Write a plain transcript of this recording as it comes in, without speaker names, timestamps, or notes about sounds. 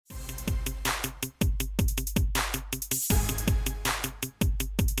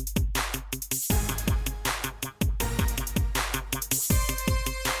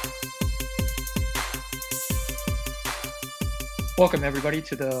Welcome, everybody,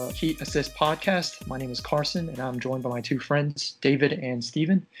 to the Heat Assist podcast. My name is Carson, and I'm joined by my two friends, David and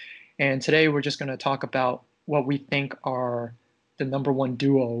Steven. And today we're just going to talk about what we think are the number one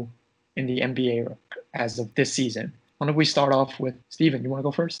duo in the NBA as of this season. Why don't we start off with Steven? You want to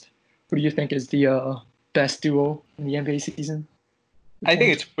go first? Who do you think is the best duo in the NBA season? I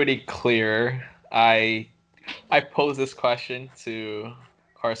think it's pretty clear. I posed this question to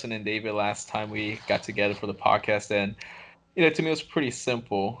Carson and David last time we got together for the podcast, and to me it was pretty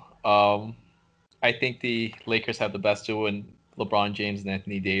simple. I think the Lakers have the best duo in LeBron James and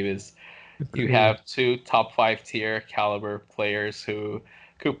Anthony Davis. You have two top 5 tier caliber players who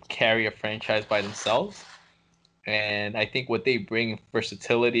could carry a franchise by themselves, and I think what they bring,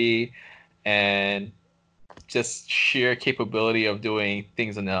 versatility and just sheer capability of doing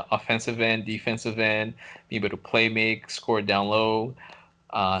things on the offensive end, defensive end, being able to play make, score down low.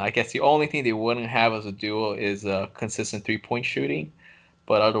 I guess the only thing they wouldn't have as a duo is consistent 3-point shooting.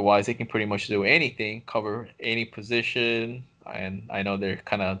 But otherwise, they can pretty much do anything, cover any position. And I know they're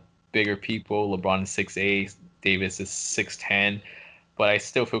kind of bigger people. LeBron is 6'8", Davis is 6'10". But I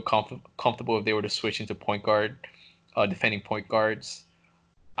still feel comfortable if they were to switch into point guard, defending point guards.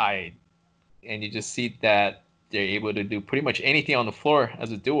 And you just see that they're able to do pretty much anything on the floor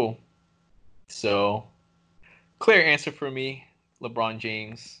as a duo. So, clear answer for me, LeBron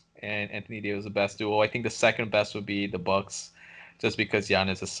James and Anthony Davis, the best duo. I think the second best would be the Bucks, just because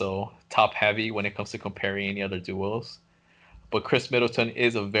Giannis is so top-heavy when it comes to comparing any other duos. But Chris Middleton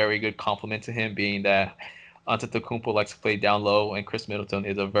is a very good complement to him, being that Antetokounmpo likes to play down low, and Chris Middleton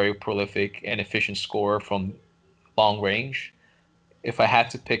is a very prolific and efficient scorer from long range. If I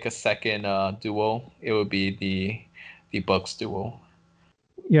had to pick a second duo, it would be the Bucks duo.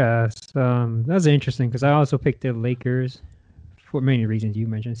 Yes, that's interesting because I also picked the Lakers for many reasons you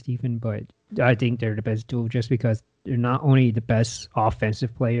mentioned, Stephen, but I think they're the best duo just because they're not only the best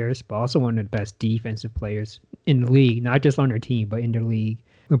offensive players, but also one of the best defensive players in the league, not just on their team, but in the league.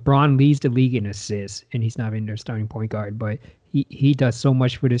 LeBron leads the league in assists, and he's not in their starting point guard, but he does so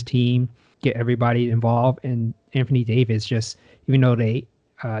much for this team, get everybody involved, and Anthony Davis just, even though they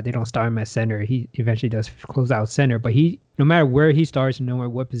don't start him at center, he eventually does close out center, but no matter where he starts, no matter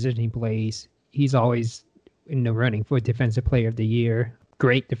what position he plays, he's always in the running for Defensive Player of the Year.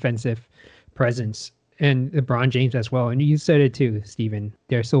 Great defensive presence. And LeBron James as well. And you said it too, Steven.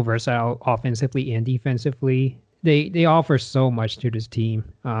 They're so versatile offensively and defensively. They offer so much to this team.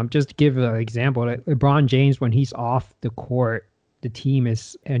 Just to give an example, LeBron James, when he's off the court, the team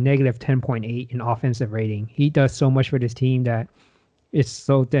is a negative 10.8 in offensive rating. He does so much for this team that it's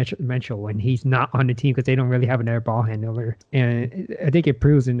so detrimental when he's not on the team because they don't really have another ball handler. And I think it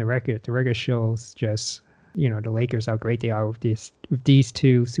proves in the record. The record shows just, the Lakers, how great they are with these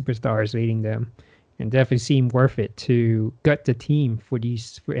two superstars leading them. And definitely seem worth it to gut the team for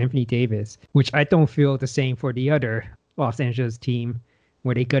Anthony Davis, which I don't feel the same for the other Los Angeles team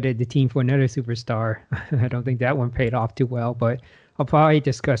where they gutted the team for another superstar. I don't think that one paid off too well, but I'll probably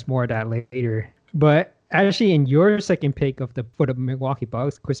discuss more of that later. But actually, in your second pick for the Milwaukee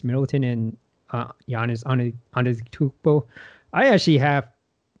Bucks, Chris Middleton and Giannis Antetokounmpo,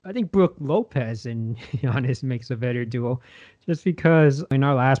 I think Brook Lopez and Giannis makes a better duo, just because in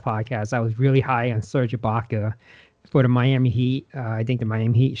our last podcast, I was really high on Serge Ibaka for the Miami Heat. I think the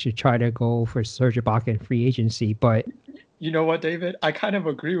Miami Heat should try to go for Serge Ibaka in free agency, but... You know what, David? I kind of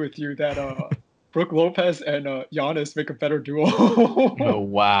agree with you that Brook Lopez and Giannis make a better duo. Oh,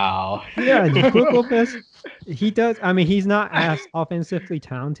 wow. Yeah, Brook Lopez, he does. I mean, he's not as offensively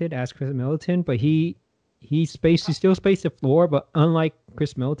talented as Chris Middleton, but he still spaces the floor, but unlike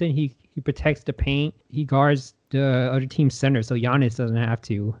Chris Middleton, he protects the paint. He guards the other team's center, so Giannis doesn't have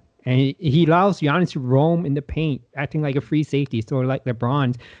to. And he allows Giannis to roam in the paint, acting like a free safety, sort of like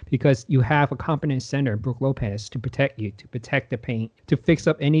LeBron, because you have a competent center, Brook Lopez, to protect you, to protect the paint, to fix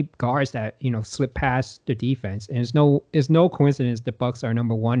up any guards that, slip past the defense. And it's no coincidence the Bucks are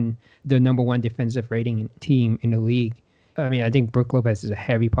the number one defensive rating team in the league. I mean, I think Brook Lopez is a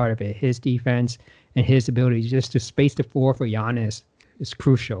heavy part of it. His defense and his ability just to space the floor for Giannis is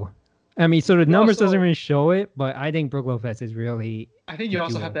crucial. I mean, so the numbers doesn't really show it, but I think Brook Lopez is really... I think you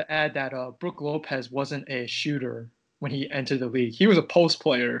also have to add that Brook Lopez wasn't a shooter when he entered the league. He was a post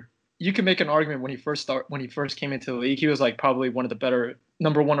player. You can make an argument when he first came into the league, he was like probably one of the better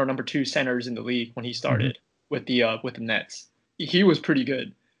number 1 or number 2 centers in the league when he started with the Nets. He was pretty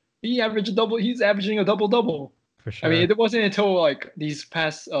good. He's averaging a double-double. For sure. I mean, it wasn't until like these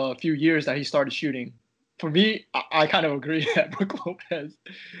past few years that he started shooting. For me, I kind of agree that Brook Lopez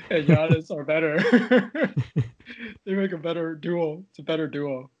and Giannis are better. They make a better duo. It's a better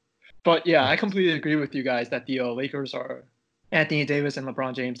duo. But yeah, I completely agree with you guys that the Lakers are Anthony Davis and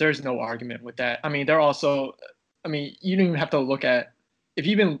LeBron James, there's no argument with that. I mean, they're also, I mean, you don't even have to look at, if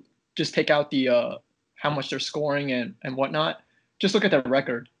you even just take out the how much they're scoring and whatnot, just look at their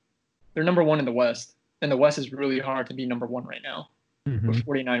record. They're number one in the West, and the West is really hard to be number one right now with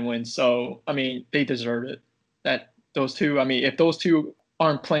 49 wins. So, I mean, they deserve it. That those two, I mean, if those two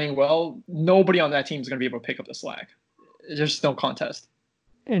aren't playing well, nobody on that team is going to be able to pick up the slack. There's no contest.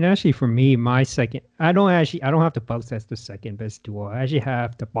 And actually, for me, my second, I don't have the Bucks as the second best duo. I actually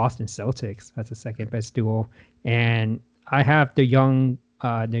have the Boston Celtics as the second best duo, and I have the young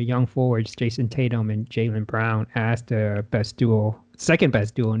forwards Jason Tatum and Jaylen Brown as the best duo, second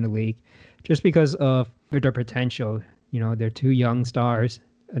best duo in the league, just because of their potential. You know, they're two young stars.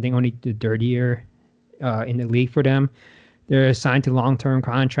 I think only the third year in the league for them. They're signed to long-term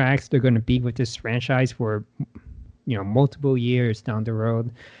contracts. They're going to be with this franchise for, you know, multiple years down the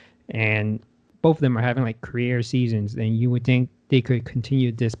road, and both of them are having like career seasons, and you would think they could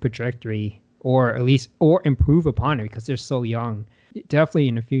continue this trajectory or at least or improve upon it because they're so young. Definitely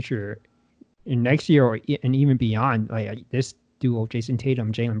in the future, in next year and even beyond, like this duo, Jason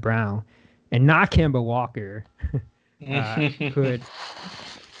Tatum, Jaylen Brown, and not Kemba Walker,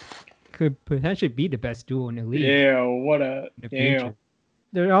 could potentially be the best duo in the league. Yeah, what a damn.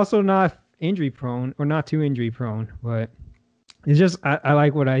 They're also not injury prone or not too injury prone, but it's just I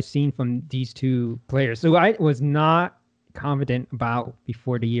like what I've seen from these two players. So I was not confident about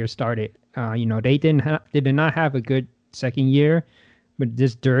before the year started. You know, they did not have a good second year, but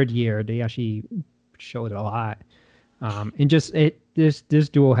this third year they actually showed a lot. And just this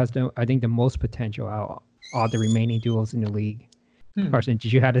duo has I think the most potential out of all the remaining duos in the league. Carson,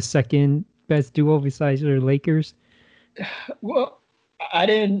 did you have a second best duo besides the Lakers? Well, I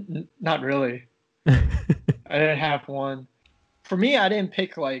didn't. Not really. I didn't have one. For me, I didn't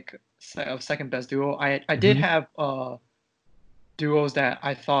pick like a second best duo. I did have duos that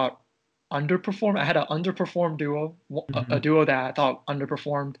I thought underperformed. I had an underperformed duo, a duo that I thought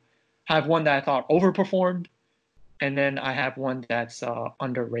underperformed. I have one that I thought overperformed, and then I have one that's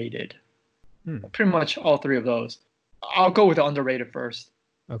underrated. Pretty much all three of those. I'll go with the underrated first.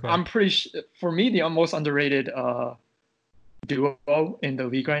 Okay. I'm pretty sure, for me, the most underrated duo in the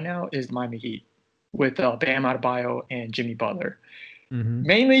league right now is Miami Heat with Bam Adebayo and Jimmy Butler.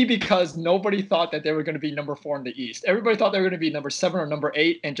 Mainly because nobody thought that they were going to be number 4 in the East. Everybody thought they were going to be number 7 or number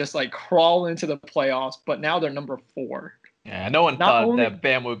 8 and just like crawl into the playoffs, but now they're number 4. Yeah, no one thought that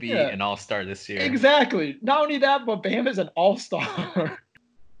Bam would be an all-star this year. Exactly. Not only that, but Bam is an all-star.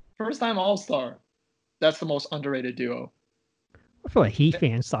 First-time all-star. That's the most underrated duo. I feel like Heat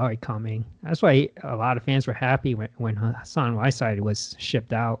fans saw it coming. That's why a lot of fans were happy when Hassan Whiteside was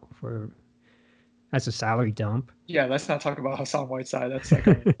shipped out as a salary dump. Yeah, let's not talk about Hassan Whiteside. That's like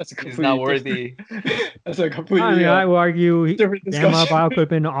that's a completely He's not worthy. That's a completely. I mean, I would argue different Bam discussion. Adebayo could have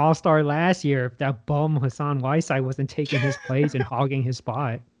been an all-star last year if that bum Hassan Whiteside wasn't taking his place and hogging his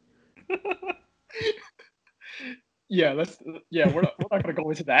spot. Yeah, we're not gonna go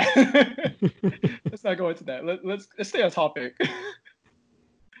into that. Let's not go into that. Let's stay on topic.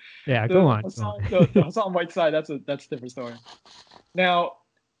 Yeah, go on. The Hassan Whiteside, that's a different story. Now,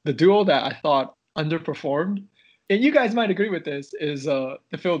 the duo that I thought underperformed, and you guys might agree with this, is the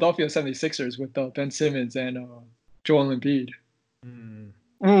Philadelphia 76ers with Ben Simmons and Joel Embiid.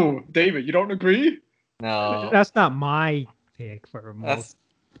 Ooh, David, you don't agree? No. That's not my pick for most.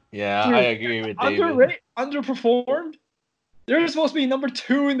 Yeah, Dude, I agree with David. Underperformed? They're supposed to be number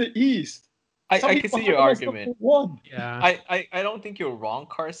 2 in the East. I can see your argument. Yeah. I don't think you're wrong,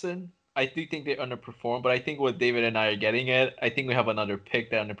 Carson. I do think they underperformed, but I think what David and I are getting at, I think we have another pick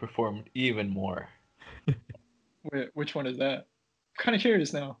that underperformed even more. Wait, which one is that? I'm kind of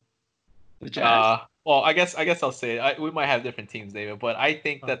curious now. The Jazz? Well, I guess I'll say it. We might have different teams, David, but I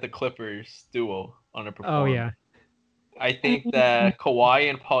think that the Clippers duo underperformed. Oh, yeah. I think that Kawhi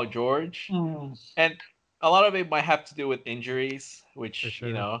and Paul George, and a lot of it might have to do with injuries, which, sure.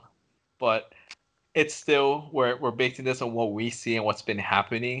 you know, but it's still, we're basing this on what we see and what's been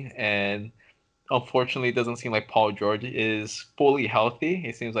happening. And unfortunately, it doesn't seem like Paul George is fully healthy.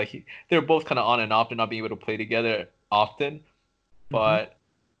 It seems like they're both kind of on and off. They're not being able to play together often. But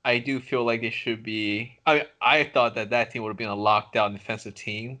I do feel like they should be. I thought that team would have been a lockdown defensive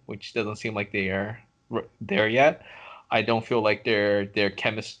team, which doesn't seem like they are there yet. I don't feel like their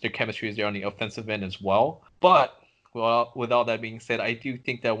chemistry is there on the offensive end as well. But with all that being said, I do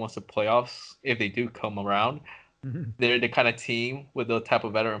think that once the playoffs, if they do come around, they're the kind of team with the type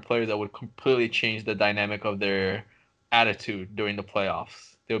of veteran players that would completely change the dynamic of their attitude during the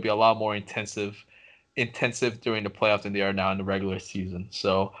playoffs. They'll be a lot more intensive during the playoffs than they are now in the regular season.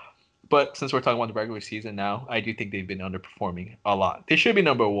 So But since we're talking about the regular season now, I do think they've been underperforming a lot. They should be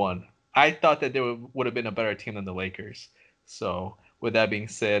number one. I thought that they would have been a better team than the Lakers. So with that being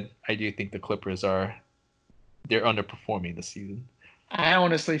said, I do think the Clippers they're underperforming this season. I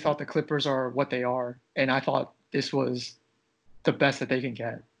honestly thought the Clippers are what they are, and I thought this was the best that they can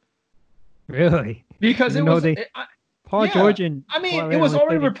get. Really? Because it was Paul George and it was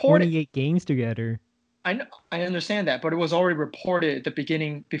already reported 28 games together. I understand that, but it was already reported at the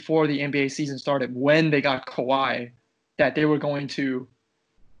beginning before the NBA season started when they got Kawhi that they were going to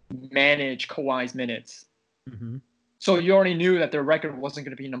manage Kawhi's minutes. Mm-hmm. So you already knew that their record wasn't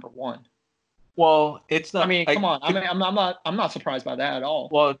going to be number one. Well, it's not. I mean, come on. I'm not surprised by that at all.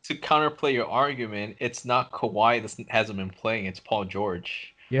 Well, to counterplay your argument, it's not Kawhi that hasn't been playing. It's Paul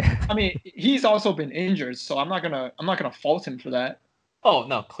George. Yeah. I mean, he's also been injured, so I'm not gonna fault him for that. Oh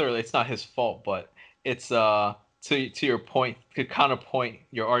no, clearly it's not his fault, but it's to your point, to counterpoint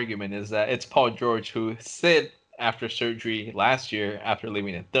your argument is that it's Paul George who said after surgery last year, after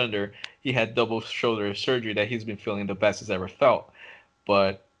leaving the Thunder, he had double shoulder surgery that he's been feeling the best he's ever felt,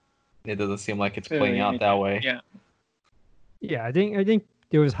 but it doesn't seem like it's playing out that way. Yeah. Yeah, I think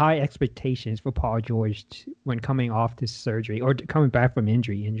there was high expectations for Paul George when coming off this surgery or coming back from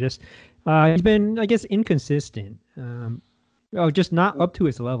injury, and just he's been, I guess, inconsistent. Just not up to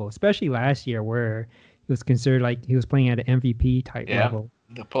his level, especially last year where he was considered like he was playing at an MVP type level.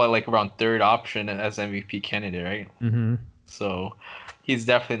 Probably like around third option as MVP candidate, right? Mm-hmm. So he's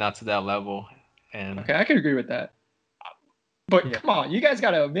definitely not to that level. And okay, I can agree with that. But come on, you guys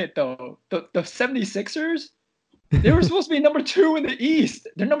got to admit, though, the 76ers, they were supposed to be number 2 in the East.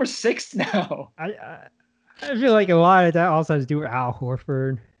 They're number 6 now. I feel like a lot of that also has to do with Al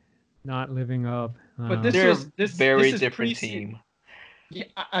Horford not living up. But this very different team. Yeah,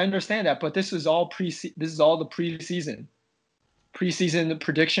 I understand that, but this is all This is all the preseason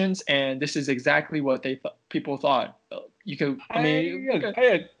predictions, and this is exactly what people thought. You could.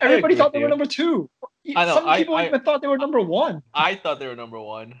 Everybody thought they were number 2. I know. Some people even thought they were number 1. I thought they were number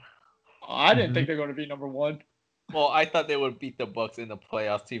 1. I didn't think they were going to be number 1. Well, I thought they would beat the Bucks in the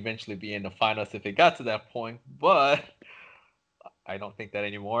playoffs to eventually be in the finals if it got to that point, but I don't think that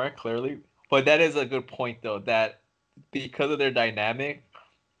anymore, clearly. But that is a good point, though, that because of their dynamic,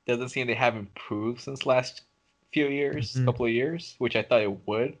 doesn't seem they have improved since last few years, couple of years, which I thought it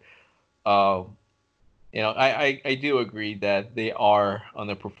would. I do agree that they are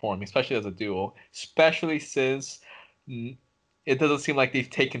underperforming, especially as a duo, especially since it doesn't seem like they've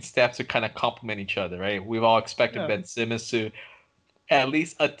taken steps to kind of complement each other, right? We've all expected Ben Simmons to at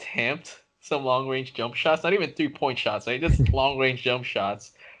least attempt some long-range jump shots, not even 3-point shots, right? Just long-range jump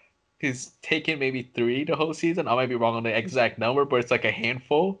shots. He's taken maybe 3 the whole season. I might be wrong on the exact number, but it's like a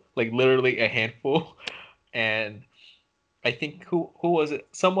handful, like literally a handful. And I think who was it?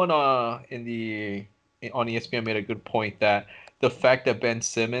 Someone on ESPN made a good point that the fact that Ben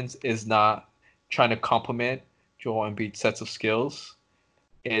Simmons is not trying to complement Joel Embiid's sets of skills,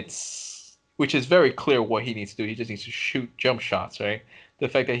 which is very clear what he needs to do. He just needs to shoot jump shots, right? The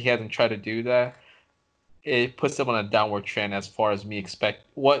fact that he hasn't tried to do that, it puts them on a downward trend as far as me expect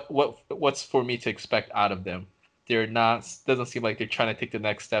what's for me to expect out of them. Doesn't seem like they're trying to take the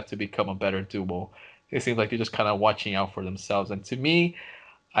next step to become a better duo. It seems like they're just kind of watching out for themselves. And to me,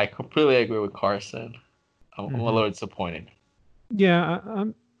 I completely agree with Carson. I'm a little disappointed. Yeah,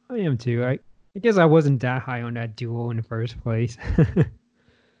 I am too. I guess I wasn't that high on that duo in the first place.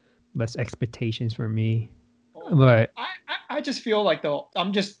 Less expectations for me. But I just feel like, though,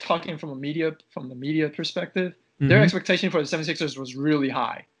 I'm just talking from the media perspective. Their expectation for the 76ers was really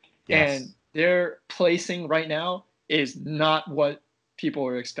high. Yes. And their placing right now is not what people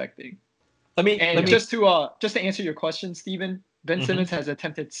are expecting. Just to answer your question, Steven, Ben Simmons has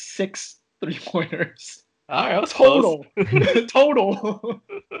attempted 6 3-pointers. All right, total. Total.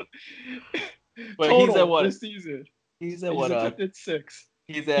 But total he's at what this season? He's at what? Attempted 6.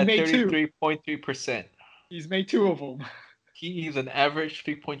 He's at 33.3%. He's made 2 of them. He's an average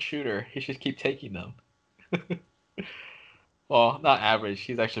 3-point shooter. He should keep taking them. Well, not average.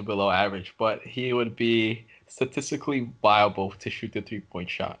 He's actually below average, but he would be statistically viable to shoot the 3-point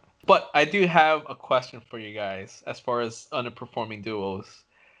shot. But I do have a question for you guys as far as underperforming duos.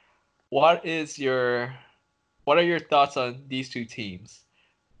 What are your thoughts on these 2 teams?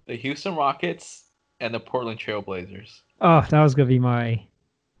 The Houston Rockets and the Portland Trail Blazers. Oh, that was going to be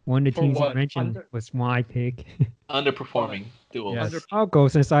one of the teams you mentioned was my pick. Underperforming duos. Yes. I'll go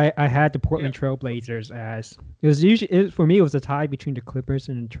since I had the Portland Trail Blazers as it was usually for me. It was a tie between the Clippers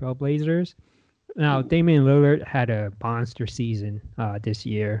and the Trail Blazers. Now Damian Lillard had a monster season this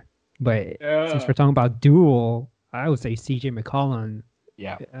year, but since we're talking about duo, I would say CJ McCollum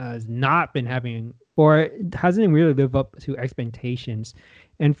Yeah. has not been having, or hasn't really lived up to expectations.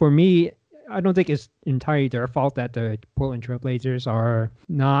 And for me, I don't think it's entirely their fault that the Portland Trailblazers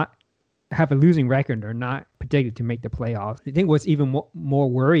have a losing record or not predicted to make the playoffs. I think what's even more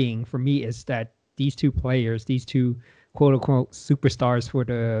worrying for me is that these two players, these two quote unquote superstars for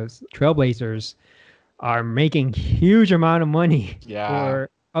the Trailblazers, are making huge amount of money for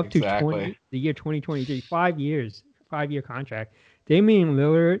up to the year 2023, 5 years, 5-year contract. Damian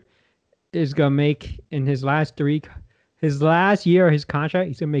Lillard is gonna make in his last year of his contract,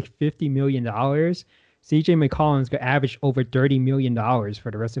 he's gonna make $50 million. CJ McCollum's gonna average over $30 million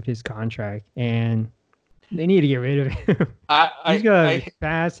for the rest of his contract, and they need to get rid of him. He's gonna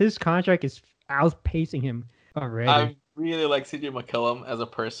pass. His contract is outpacing him already. I really like CJ McCollum as a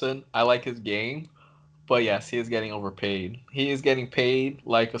person. I like his game. But yes, he is getting overpaid. He is getting paid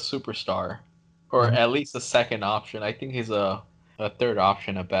like a superstar, or at least a second option. I think he's a third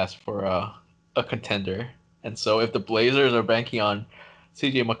option at best for a contender. And so if the Blazers are banking on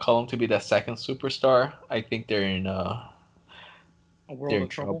CJ McCollum to be that second superstar, I think they're in a world of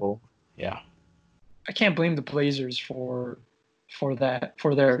trouble. Yeah. I can't blame the Blazers for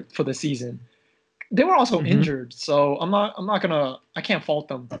the season. They were also injured, so I can't fault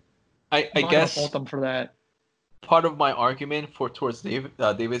them. I guess fault them for that. Part of my argument towards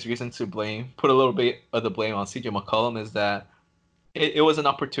David's reason to put a little bit of the blame on CJ McCollum is that it was an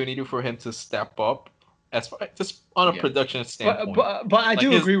opportunity for him to step up as far, just on a production standpoint. But I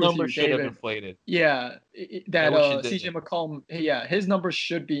do agree with you, David. His numbers should have inflated. Yeah, that CJ McCollum. Yeah, his numbers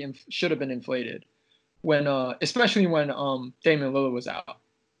should have been inflated when, especially when Damian Lillard was out,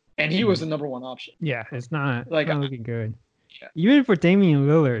 and he was the number one option. Yeah, it's not looking good. Yeah. Even for Damian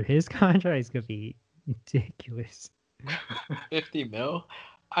Lillard, his contract is gonna be ridiculous. 50 mil?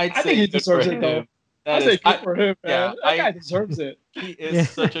 I think he deserves it though. I say good for him, man. That guy deserves it. He is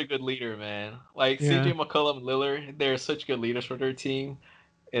such a good leader, man. Like CJ McCollum and Lillard, they're such good leaders for their team.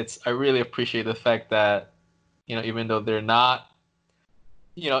 I really appreciate the fact that, even though they're not,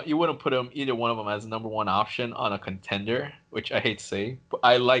 you wouldn't put either one of them as number one option on a contender, which I hate to say, but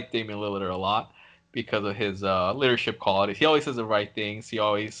I like Damian Lillard a lot because of his leadership qualities. He always says the right things. He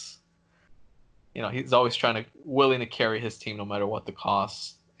always, he's always willing to carry his team no matter what the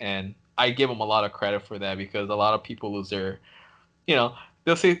cost. And I give him a lot of credit for that because a lot of people lose their, they'll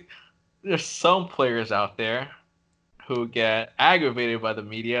say there's some players out there who get aggravated by the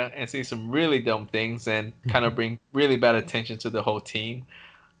media and say some really dumb things and kind of bring really bad attention to the whole team.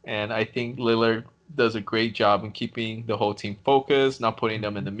 And I think Lillard does a great job in keeping the whole team focused, not putting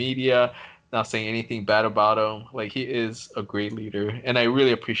them in the media, not saying anything bad about him. Like, he is a great leader, and I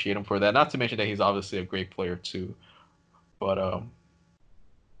really appreciate him for that. Not to mention that he's obviously a great player too. But to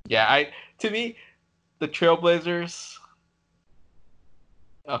me, the Trailblazers,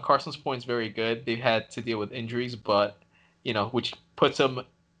 Carson's point is very good. They've had to deal with injuries, but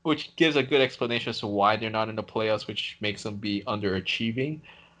which gives a good explanation as to why they're not in the playoffs, which makes them be underachieving.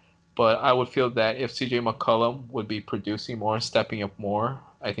 But I would feel that if CJ McCollum would be producing more, stepping up more,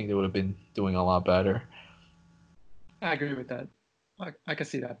 I think they would have been doing a lot better. I agree with that. I can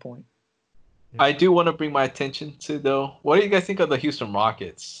see that point. I do want to bring my attention to, though, what do you guys think of the Houston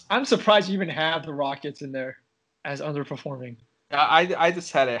Rockets? I'm surprised you even have the Rockets in there as underperforming. I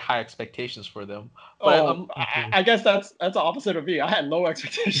just had high expectations for them. But I guess that's the opposite of me. I had low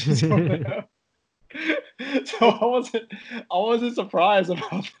expectations for them. So I wasn't surprised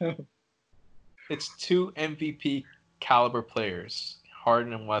about them. It's two MVP caliber players,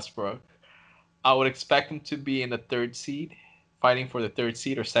 Harden and Westbrook. I would expect them to be in the third seed, fighting for the third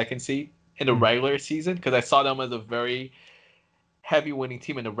seed or second seed in the regular season, because I saw them as a very heavy winning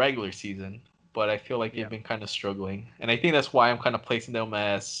team in the regular season. But I feel like they've been kind of struggling. And I think that's why I'm kind of placing them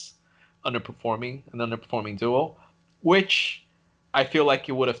as an underperforming duo, which I feel like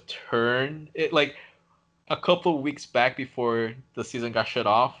it would have turned it like a couple of weeks back before the season got shut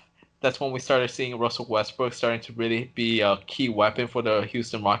off. That's when we started seeing Russell Westbrook starting to really be a key weapon for the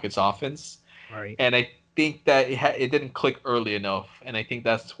Houston Rockets offense. Right. And I think that it didn't click early enough. And I think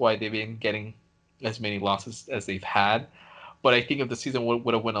that's why they've been getting as many losses as they've had. But I think if the season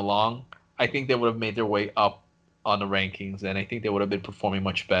would have went along, I think they would have made their way up on the rankings, and I think they would have been performing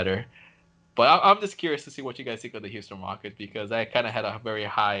much better. But I'm just curious to see what you guys think of the Houston Rockets, because I kind of had a very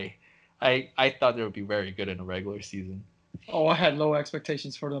high – I thought they would be very good in the regular season. Oh, I had low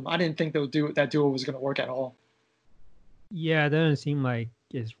expectations for them. I didn't think that duo was going to work at all. Yeah, it doesn't seem like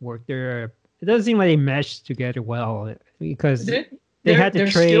it's worked there. It doesn't seem like they meshed together well, because they had to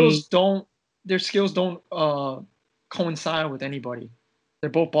trade. Their skills don't coincide with anybody. They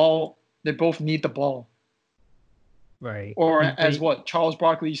both need the ball. Right. Or And as what Charles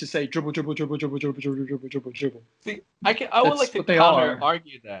Barkley used to say, dribble, dribble, dribble, dribble, dribble, dribble, dribble, dribble, dribble. See, I would That's like to what they counter are.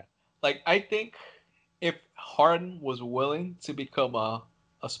 argue that. Like, I think if Harden was willing to become a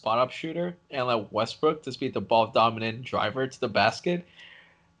spot up shooter and let Westbrook just be the ball dominant driver to the basket,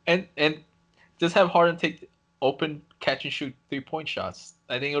 and just have Harden take open catch and shoot 3-point shots,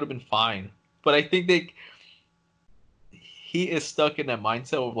 I think it would have been fine. But I think he is stuck in that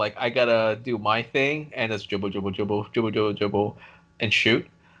mindset of like, I gotta do my thing and just dribble, dribble, dribble, dribble, dribble, dribble, and shoot.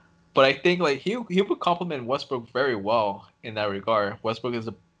 But I think like he would complement Westbrook very well in that regard. Westbrook is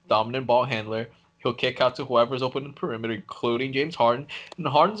a dominant ball handler. He'll kick out to whoever's open in the perimeter, including James Harden. And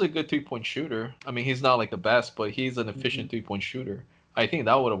Harden's a good 3-point shooter. I mean, he's not like the best, but he's an efficient 3-point shooter. I think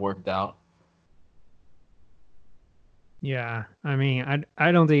that would have worked out. yeah, I mean,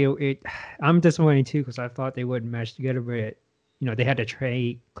 I don't think it. I'm disappointed too because I thought they would mesh together, but they had to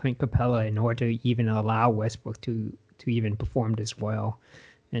trade Clint Capella in order to even allow Westbrook to even perform this well,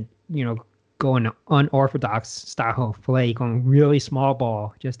 and going unorthodox style of play, going really small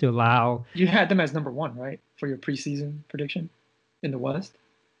ball just to allow. You had them as number 1, right, for your preseason prediction in the West?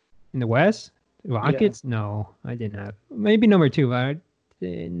 In the West, Rockets? Yeah. No, I didn't have. Maybe number 2, but I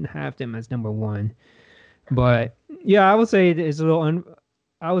didn't have them as number 1. But yeah, I would say it's a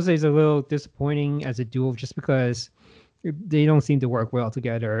little disappointing as a duo just because they don't seem to work well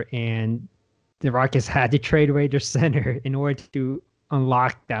together, and the Rockets had to trade away their center in order to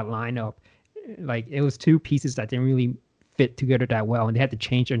unlock that lineup. Like, it was 2 pieces that didn't really fit together that well, and they had to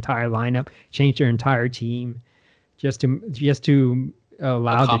change their entire lineup, change their entire team, just to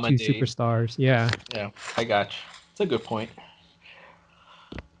allow the 2 superstars. Yeah, I got you. It's a good point.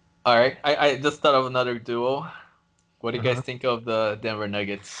 All right, I just thought of another duo. What do you guys think of the Denver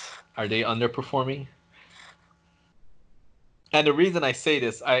Nuggets? Are they underperforming? And the reason I say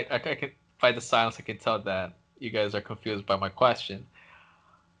this, I can, by the silence, I can tell that you guys are confused by my question.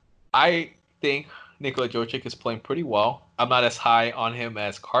 I think Nikola Jokic is playing pretty well. I'm not as high on him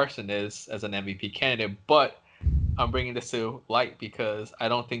as Carson is as an MVP candidate, but I'm bringing this to light because I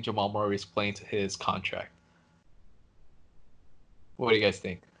don't think Jamal Murray is playing to his contract. What do you guys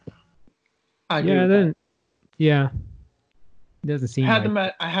think? Yeah. It doesn't seem.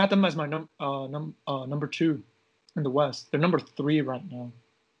 I had them as my number 2 in the West. They're number 3 right now.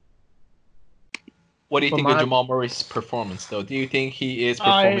 What do you think of Jamal Murray's performance, though? Do you think he is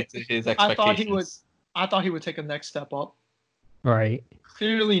performing to his expectations? I thought he would take a next step up. Right.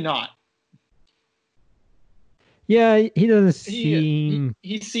 Clearly not. Yeah, he doesn't seem.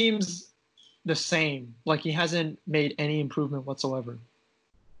 He seems the same. Like he hasn't made any improvement whatsoever.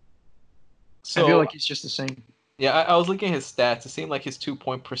 So I feel like he's just the same. Yeah, I was looking at his stats. It seemed like his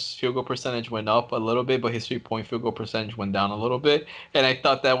 2-point field goal percentage went up a little bit, but his 3-point field goal percentage went down a little bit. And I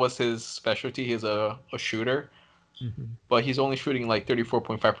thought that was his specialty. He's a shooter. Mm-hmm. But he's only shooting like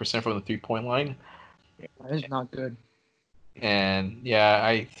 34.5% from the 3-point line. Yeah, that is not good. And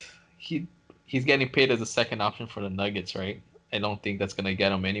yeah, he's getting paid as a second option for the Nuggets, right? I don't think that's going to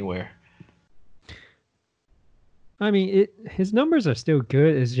get him anywhere. I mean, his numbers are still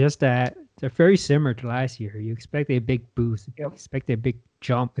good. It's just that they're very similar to last year. You expect a big boost. You expect a big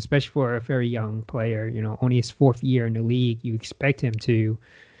jump, especially for a very young player. Only his 4th year in the league. You expect him to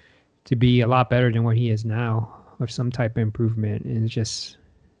be a lot better than what he is now, or some type of improvement. And it's just,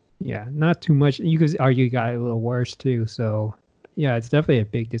 not too much. You could argue he got a little worse too. So, yeah, it's definitely a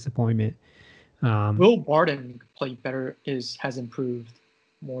big disappointment. Will Barton played better? Has improved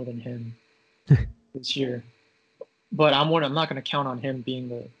more than him this year. But I'm not going to count on him being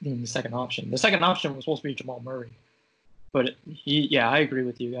the second option. The second option was supposed to be Jamal Murray, but I agree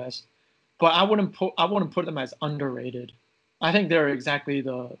with you guys. But I wouldn't put them as underrated. I think they're exactly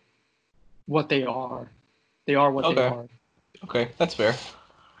what they are. They are what they are. Okay, that's fair.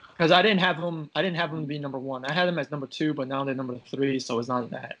 Because I didn't have them be number 1. I had them as number 2, but now they're number 3. So it's not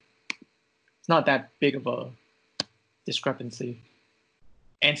that big of a discrepancy.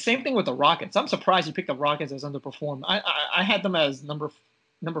 And same thing with the Rockets. I'm surprised you picked the Rockets as underperformed. I had them as number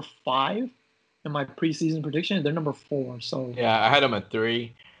 5 in my preseason prediction. They're number 4. So yeah, I had them at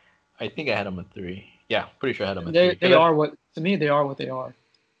 3. I think I had them at 3. Yeah, pretty sure I had them at 3. They are what they are.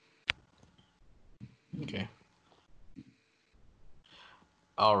 Okay.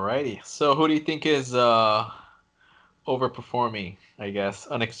 Alrighty. So who do you think is overperforming? I guess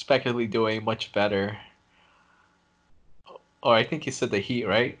unexpectedly doing much better. Oh, I think you said the Heat,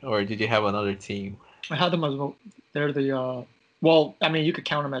 right? Or did you have another team? I had them as they're the well, I mean, you could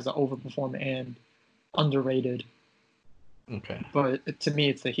count them as an overperform and underrated. Okay. But to me,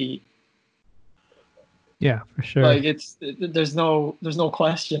 it's the Heat. Yeah, for sure. Like there's no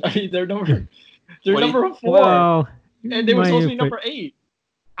question. I mean, they're number 4. Well, and they were supposed to be Might, number 8.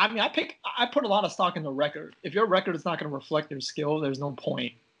 I mean, I put a lot of stock in the record. If your record is not going to reflect their skill, there's no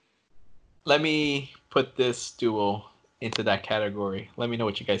point. Let me put this duo into that category. Let me know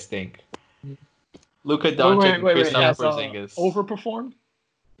what you guys think. Luka Doncic and Kristaps Prozingis. Overperformed?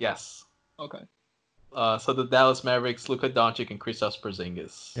 Yes. Okay. So the Dallas Mavericks, Luka Doncic and Kristaps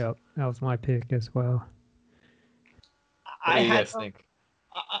Prozingis. Yep, that was my pick as well. What do you guys think?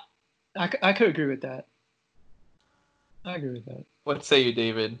 I could agree with that. I agree with that. What say you,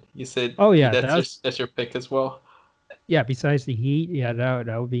 David? You said that's your pick as well? Yeah, besides the Heat,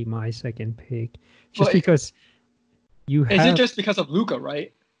 that would be my second pick. Just because you have... Is it just because of Luka,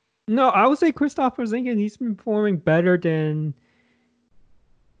 right? No, I would say Kristaps Prozingis, he's been performing better than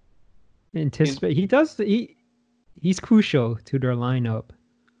anticipated. He's crucial to their lineup.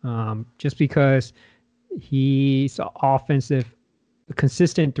 Just because he's an offensive,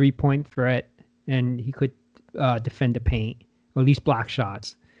 consistent 3-point threat, and he could defend the paint, or at least block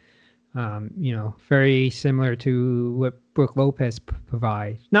shots. Very similar to what Brook Lopez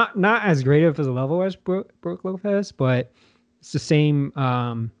provides. Not as great of a level as Brook Lopez, but it's the same,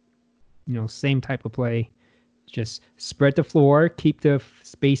 same type of play. Just spread the floor, keep the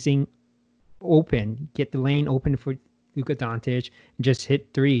spacing open, get the lane open for Luka Doncic, and just hit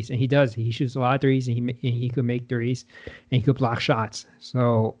threes. And he does. He shoots a lot of threes, and he could make threes, and he could block shots.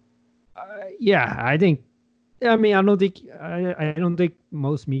 So, I think. I mean, I don't think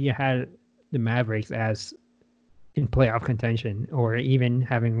most media had the Mavericks as in playoff contention or even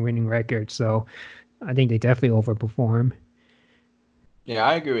having winning records. So I think they definitely overperform. Yeah,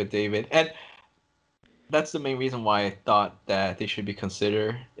 I agree with David. And that's the main reason why I thought that they should be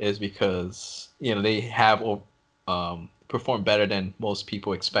considered, is because, they have performed better than most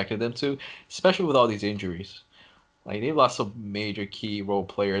people expected them to, especially with all these injuries. Like, they've lost some major key role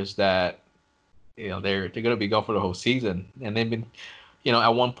players that, they're going to be gone for the whole season. And they've been, at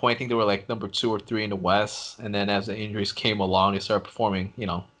one point, I think they were like number 2 or 3 in the West. And then as the injuries came along, they started performing,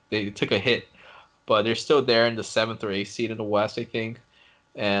 they took a hit. But they're still there in the 7th or 8th seed in the West, I think.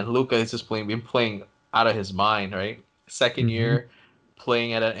 And Luka has just been playing out of his mind, right? Second year,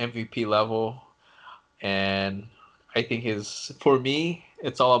 playing at an MVP level. And I think for me,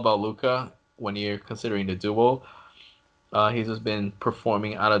 it's all about Luka when you're considering the duo. He's just been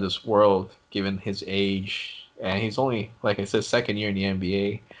performing out of this world given his age. And he's only, like I said, second year in the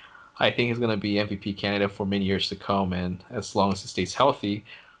NBA. I think he's going to be MVP candidate for many years to come, and as long as he stays healthy.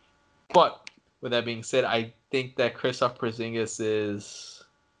 But with that being said, I think that Kristaps Prozingis is...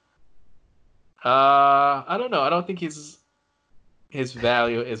 I don't know. I don't think his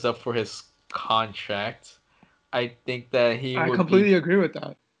value is up for his contract. I think that I completely agree with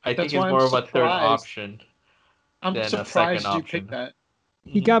that. I think he's more of a third option. I'm surprised you picked that.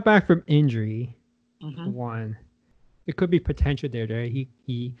 He got back from injury. One, it could be potential there.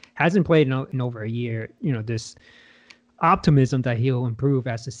 He hasn't played in over a year. This optimism that he'll improve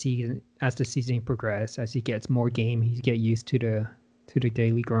as the season progresses, as he gets more game, he get used to the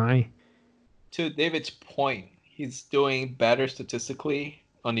daily grind. To David's point, he's doing better statistically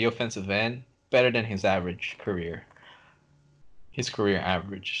on the offensive end, better than his career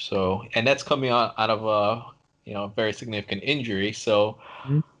average. So, and that's coming out of a very significant injury. So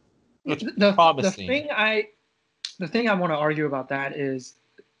it's promising. The thing I want to argue about that is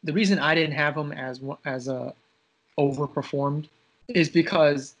the reason I didn't have him as overperformed is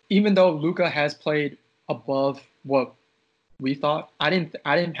because even though Luka has played above what we thought, I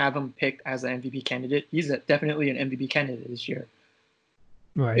didn't have him picked as an MVP candidate. He's definitely an MVP candidate this year.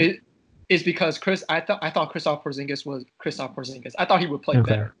 Right. It's because I thought Kristaps Porzingis was Kristaps Porzingis. I thought he would play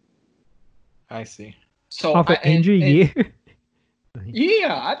better. I see. So off an injury year.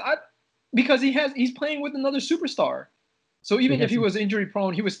 Yeah, because he's playing with another superstar. So even if he was injury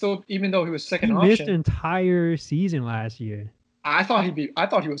prone, he was still, even though he was second option. He missed an entire season last year. I thought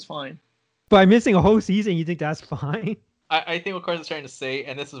he was fine. By missing a whole season, you think that's fine? I think what Carson's trying to say,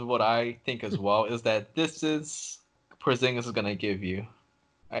 and this is what I think as well, is that this is Porzingis is going to give you,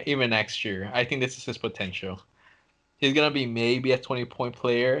 even next year. I think this is his potential. He's going to be maybe a 20-point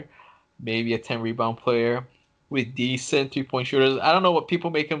player, maybe a 10-rebound player with decent 3-point shooters. I don't know what people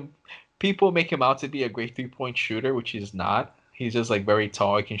make him out to be a great 3-point shooter, which he's not. He's just like very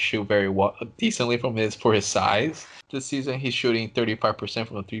tall. He can shoot very well, decently for his size. This season, he's shooting 35%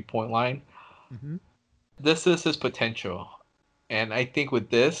 from the 3-point line. Mm-hmm. This is his potential. And I think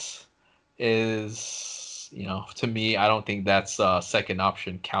with this is, to me, I don't think that's a second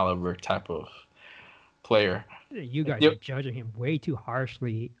option caliber type of player. You guys are judging him way too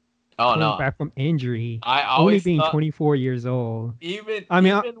harshly. Oh coming no, back from injury, I only always being thought 24 years old. even I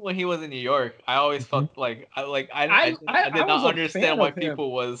mean, even when he was in New York, I always Mhm. felt like I I did was not a fan understand why of him.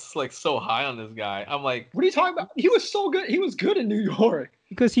 people was like so high on this guy. I'm like, What are you talking about? He was so good. He was good in New York.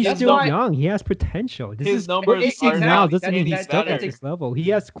 because he's his still num young, he has potential. This his is what numbers you see are now not Exactly. doesn't mean any he's stuck at better. this level. He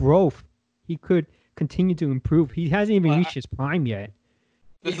has growth. He could continue to improve. He hasn't even But reached his prime yet.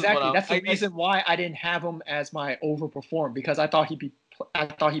 this is what Exactly. That's the reason why I didn't have him as my overperform because I thought he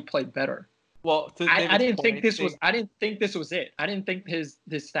played better. well, to I David's didn't point, think this was. I didn't think this was it. I didn't think his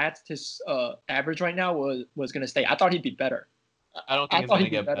stats, his average right now was gonna stay. I thought he'd be better. I don't think I it's thought gonna he'd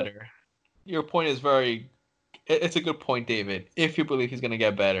be get better. better. Your point is it's a good point, David. If you believe he's gonna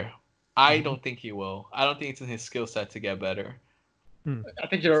get better, I Mhm. don't think he will. I don't think it's in his skill set to get better. I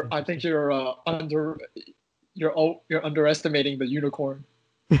think That's you're underestimating the unicorn.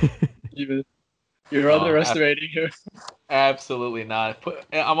 Even you're No, underestimating him. absolutely not.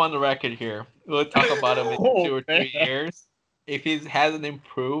 I'm on the record here. We'll talk about him in Oh 2 or 3 man. years. If he hasn't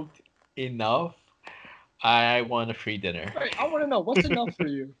improved enough, I want a free dinner. Right, I want to know what's enough for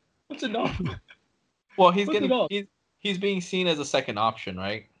you. What's enough? Well, What's enough? he's being seen as a second option,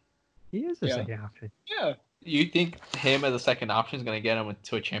 right? He is a Yeah. second option. Yeah. You think him as a second option is going to get him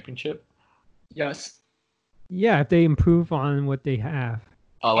to a championship? Yes. Yeah, if they improve on what they have.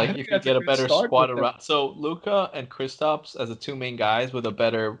 I Like think if you that's a get a good better start squad with them. around, so Luka and Kristaps as the two main guys with a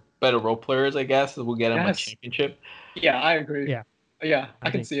better role players, I guess, will get him a Yes. championship. Yeah, I agree. Yeah. Yeah, I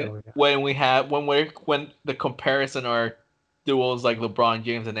can think see so, it. yeah. When the comparison are duels like LeBron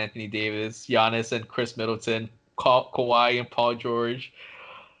James and Anthony Davis, Giannis and Chris Middleton, Kawhi and Paul George.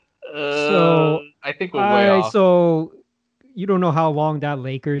 So I think we're way off. so you don't know how long that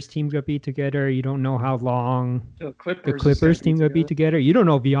Lakers team gonna be together. You don't know how long The the Clippers, Clippers team gonna be together. You don't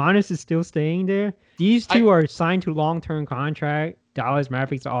know if Giannis is still staying there. These two are signed to long-term contract. Dallas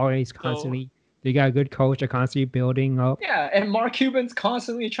Mavericks are always constantly. They got a good coach. They're constantly building up. Yeah, and Mark Cuban's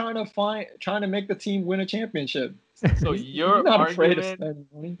constantly trying to make the team win a championship. So He's not afraid to spend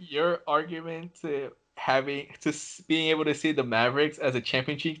money. your argument to being able to see the Mavericks as a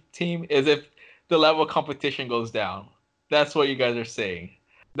championship team is if the level of competition goes down. That's what you guys are saying.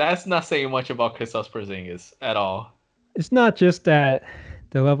 That's not saying much about Kristaps Prozingis at all. It's not just that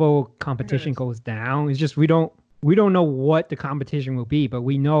the level of competition goes down. It's just we don't know what the competition will be, but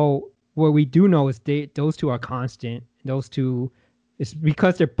we know what we do know is those two are constant. Those two, it's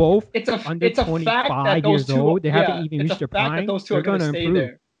because they're both under it's a fact that 25 those years two old. They haven't yeah, even it's reached a their fact that prime. those two They're are going to gonna stay improve.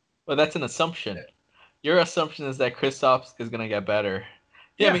 there. But that's an assumption. Your assumption is that Kristaps is gonna get better.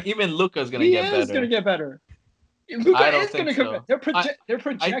 Yeah, I mean even Luka's gonna He get is better. going to get better. Luka I don't is going think to get so. better. Their I think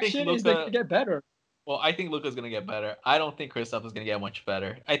projection is they Luka. could get better. Well, I think Luka's gonna get better. I don't think Kristaps is gonna get much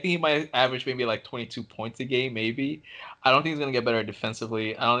better. I think he might average maybe like 22 points a game, maybe. I don't think he's gonna get better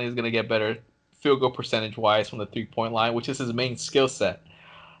defensively. I don't think he's gonna get better field goal percentage wise from the 3-point line, which is his main skill set.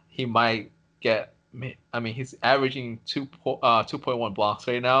 He might get. I mean, he's averaging 2.1 blocks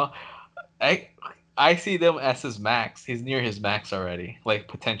right now. I I see them as his max. He's near his max already, like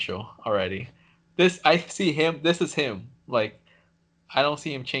potential already. I see him. This is him. Like I don't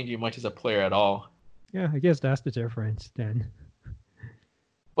see him changing much as a player at all. Yeah, I guess that's the difference then.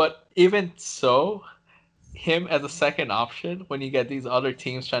 But even so, him as a second option when you get these other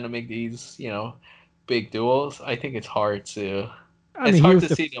teams trying to make these, big duels, I think it's hard to. I It's mean, he hard was to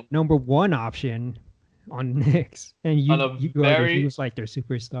the see them number one option on Knicks, and on a you argue he was like their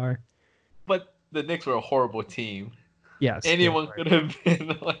superstar. But the Knicks were a horrible team. Yes, Anyone could have been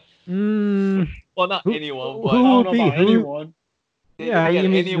like, well, not anyone, who but I don't will know be about who? anyone. Yeah, I get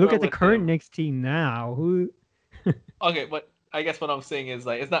mean, look anywhere at the with current him. Knicks team now. Who? Okay, but I guess what I'm saying is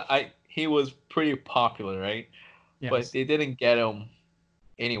like it's not. He was pretty popular, right? But Yes, they didn't get him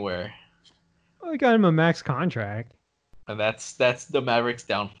anywhere, well, they got him a max contract. and that's the Mavericks'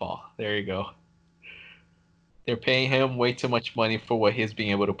 downfall. There you go. They're paying him way too much money for what he's being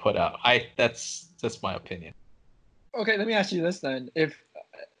able to put out. That's just my opinion. Okay, let me ask you this then: if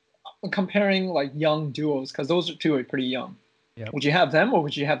comparing like young duos, because those two are pretty young, Yep. would you have them or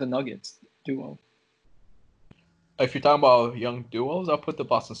would you have the Nuggets duo? If you're talking about young duos, I'll put the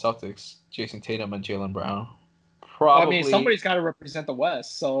Boston Celtics, Jason Tatum and Jaylen Brown. Probably. I mean, somebody's got to represent the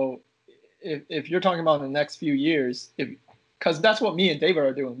West. So if you're talking about in the next few years, because that's what me and David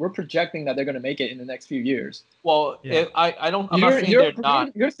are doing, we're projecting that they're going to make it in the next few years. Well, Yeah. I'm not saying they're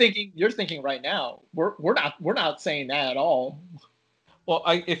not. You're thinking right now. We're not saying that at all. Well,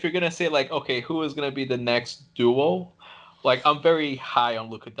 if you're gonna say like, okay, who is gonna be the next duo? Like, I'm very high on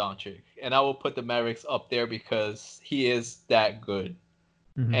Luka Doncic, and I will put the Mavericks up there because he is that good.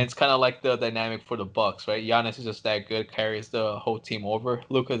 And it's kind of like the dynamic for the Bucks, right? Giannis is just that good, carries the whole team over.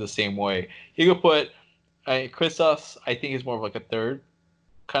 Luka's the same way. You could put Kristaps. I think he's more of like a third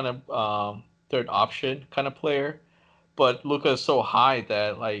kind of third option kind of player, but Luka is so high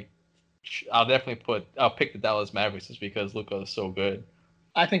that like I'll pick the Dallas Mavericks just because Luka is so good.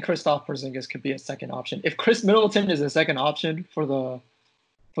 I think Kristaps Prozingis could be a second option. If Chris Middleton is a second option for the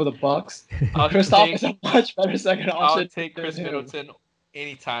Bucks, Kristaps is a much better second option. I'll take Chris Middleton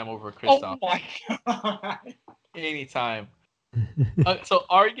anytime over Kristaps. Oh my god! Anytime. So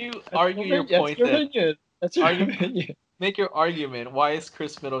argue your point. That's your opinion. Make your argument. Why is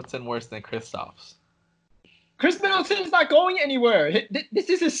Chris Middleton worse than Kristaps? Chris Middleton is not going anywhere. This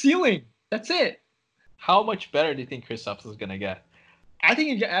is his ceiling. That's it. How much better do you think Kristaps is gonna get? I think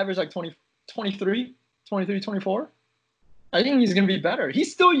he can average like 23, 24. I think he's going to be better.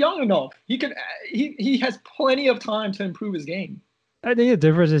 He's still young enough. He has plenty of time to improve his game. I think the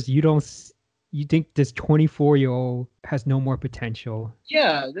difference is you think this 24-year-old has no more potential.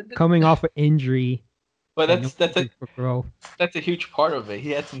 Yeah. Coming off an injury. But that's a huge part of it.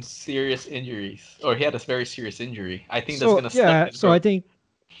 He had some serious injuries, or he had a very serious injury. I think that's going to step his growth. I think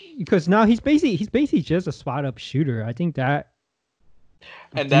because now he's basically just a spot up shooter. I think that.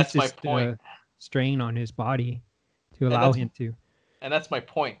 And that's my point. Strain on his body to allow him to. And that's my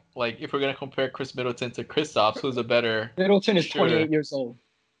point. Like, if we're going to compare Chris Middleton to Kristaps, who's a better Middleton is 28 years old.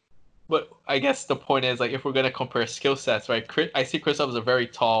 But I guess the point is, like, if we're going to compare skill sets, right, I see Kristaps as a very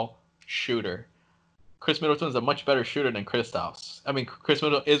tall shooter. Chris Middleton is a much better shooter than Kristaps. I mean, Chris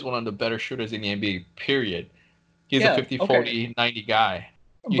Middleton is one of the better shooters in the NBA, period. He's a 50, 40, 90 guy.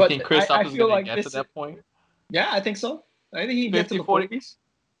 You think Kristaps is going to get to that point? Yeah, I think so. I think he can get to the 40s.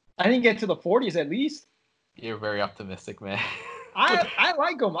 I think get to the 40s at least. You're very optimistic, man. I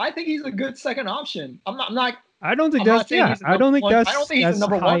like him. I think he's a good second option. I'm not. I don't think that's I don't think he's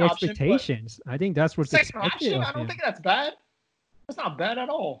number high one expectations. I think that's what's second option. I don't think that's bad. That's not bad at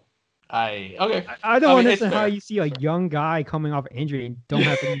all. I don't understand how you see a young guy coming off injury and don't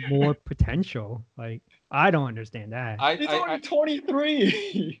have any more potential. Like, I don't understand that. He's only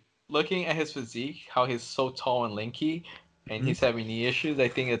 23. Looking at his physique, how he's so tall and lanky, and he's having knee issues, I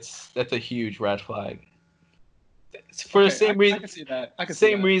think that's a huge red flag. For the same reason, I can see that.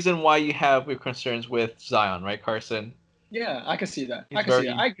 Same reason why you have your concerns with Zion, right, Carson? Yeah, I can see that. I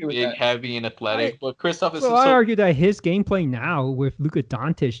agree with that. Heavy and athletic, but Kristaps is. So I argue that his gameplay now, with Luka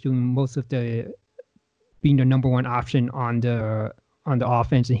Doncic doing most of being the number one option on the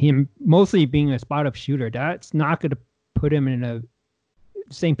offense, and him mostly being a spot up shooter, that's not going to put him in a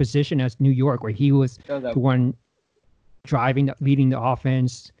same position as New York, where he was the one leading the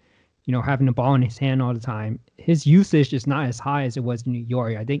offense, having the ball in his hand all the time. His usage is not as high as it was in New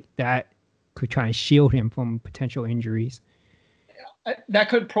York. I think that could try and shield him from potential injuries. Yeah, that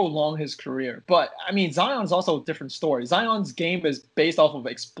could prolong his career. But, I mean, Zion's also a different story. Zion's game is based off of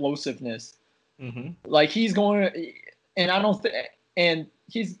explosiveness. Mm-hmm. Like, he's going to – and I don't – and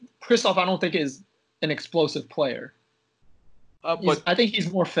Kristaps, I don't think, is an explosive player. But I think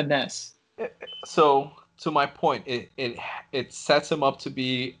he's more finesse. So, to my point, it sets him up to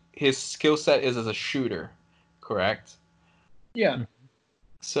be – his skill set is as a shooter, correct? Yeah.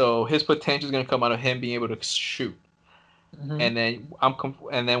 So his potential is going to come out of him being able to shoot. Mm-hmm.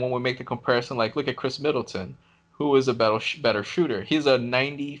 And then when we make the comparison, like, look at Chris Middleton, who is a better shooter. He's a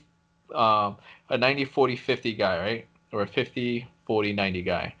 90 40 50 guy, right? Or a 50 40 90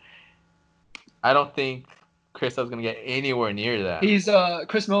 guy. I don't think Kristaps is going to get anywhere near that. He's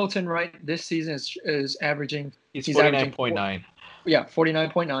Chris Middleton, right? This season is averaging. He's 49.9. Yeah,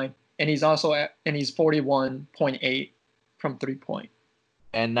 49.9, and he's also he's 41.8 from 3-point,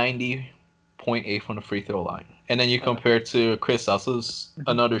 and 90.8 from the free throw line. And then you compare to Kristaps, who's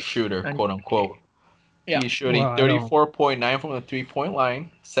another shooter, quote unquote. Yeah. He's shooting 34.9 from the 3-point line,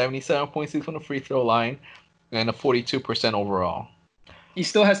 77.6 from the free throw line, and a 42% overall. He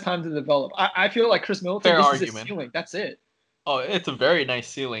still has time to develop. I feel like Chris Middleton, this is his ceiling. That's it. Oh, it's a very nice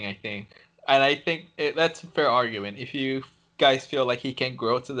ceiling, I think. And I think that's a fair argument. If you guys feel like he can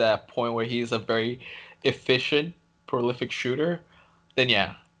grow to that point where he's a very efficient, prolific shooter, then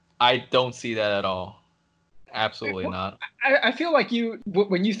yeah, I don't see that at all. Absolutely not. I feel like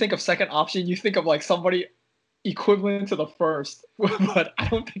when you think of second option, you think of like somebody equivalent to the first, but I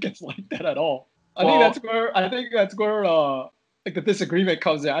don't think it's like that at all. I think that's where like the disagreement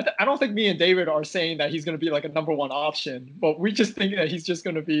comes in. I don't think me and David are saying that he's going to be like a number one option, but we just think that he's just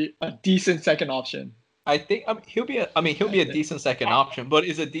going to be a decent second option. I think he'll be a decent second option, but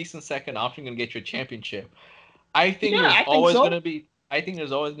is a decent second option going to get you a championship? I think there's always going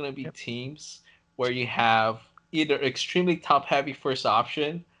to be teams where you have either extremely top-heavy first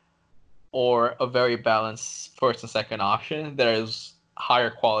option or a very balanced first and second option that is higher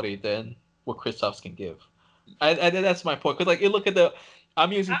quality than what Kristaps can give. That's my point. Because like you look at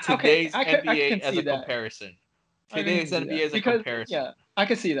I'm using today's NBA as a comparison. Today's NBA as a comparison. Yeah, I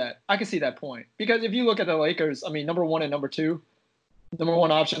can see that. I can see that point. Because if you look at the Lakers, I mean, number 1 and number 2, number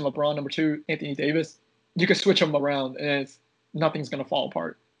 1 option LeBron, number 2 Anthony Davis, you can switch them around and nothing's gonna fall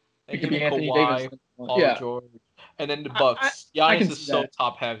apart. It could be Anthony Davis, Paul George, and then the Bucks. Giannis is so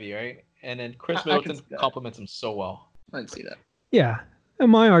top heavy, right? And then Chris Middleton complements him so well. I can see that. Yeah,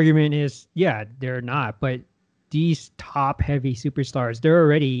 and my argument is, they're not, but these top heavy superstars, they're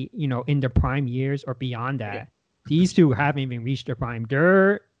already, in their prime years or beyond that. Yeah. These two haven't even reached their prime.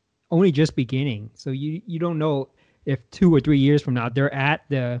 They're only just beginning. So you don't know if 2 or 3 years from now they're at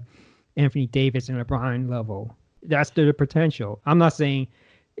the Anthony Davis and LeBron level. That's the potential. I'm not saying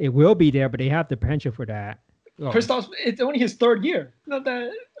it will be there, but they have the potential for that. Kristaps, it's only his 3rd year. Not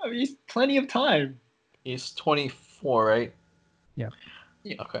that. I mean, he's plenty of time. He's 24, right? Yeah.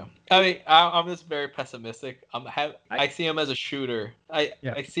 Okay. I mean, I'm just very pessimistic. I see him as a shooter. I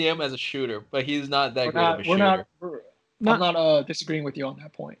see him as a shooter, but he's not that good of a shooter. I'm not disagreeing with you on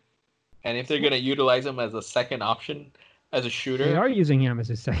that point. And if they're gonna utilize him as a second option, as a shooter, they are using him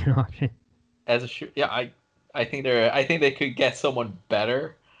as a second option. As a shooter, yeah. I think they could get someone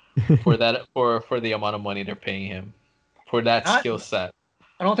better for that for the amount of money they're paying him for that skill set.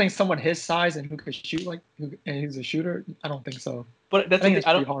 I don't think someone his size and who could shoot and he's a shooter. I don't think so. But that's pretty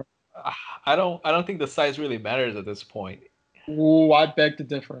hard. I don't think the size really matters at this point. Ooh, I beg to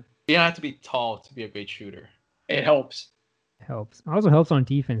differ. You don't have to be tall to be a great shooter. It helps. Helps. Also helps on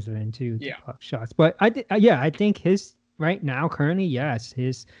defense then too. Yeah. Shots. But I think his right now currently, yes,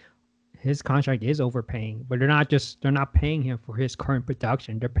 his contract is overpaying. But they're not paying him for his current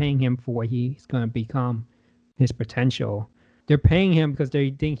production. They're paying him for what he's going to become, his potential. They're paying him because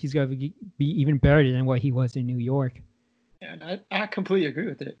they think he's going to be even better than what he was in New York. Yeah, and I completely agree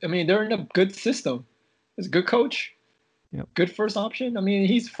with it. I mean, they're in a good system. It's a good coach. Yep. Good first option. I mean,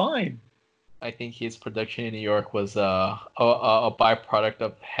 he's fine. I think his production in New York was a byproduct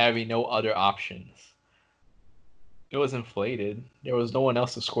of having no other options. It was inflated. There was no one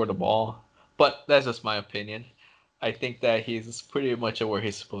else to score the ball. But that's just my opinion. I think that he's pretty much where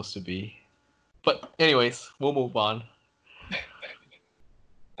he's supposed to be. But anyways, we'll move on.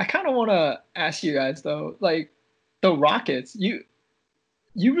 I kind of want to ask you guys, though, like, the Rockets, you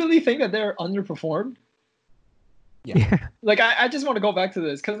really think that they're underperformed? Yeah. Like, I just want to go back to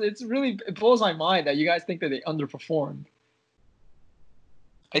this because it blows my mind that you guys think that they underperformed.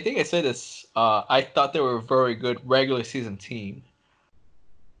 I think I said this. I thought they were a very good regular season team.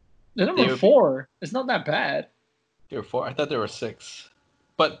 They're number 4. It's not that bad. They were 4. I thought they were 6.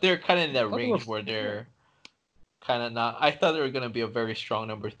 But they're kind of in that range where they're kind of not. I thought they were going to be a very strong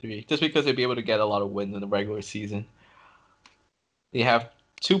number 3 just because they'd be able to get a lot of wins in the regular season. They have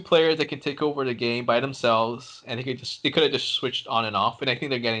 2 players that can take over the game by themselves, and they could have just switched on and off, and I think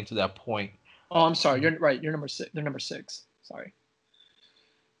they're getting to that point. Oh, I'm sorry. You're right. You're number 6. They're number 6. Sorry.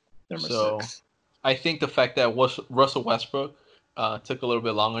 They're number 6. I think the fact that Russell Westbrook took a little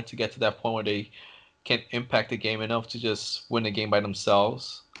bit longer to get to that point where they can impact the game enough to just win the game by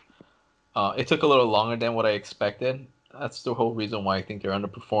themselves. It took a little longer than what I expected. That's the whole reason why I think they're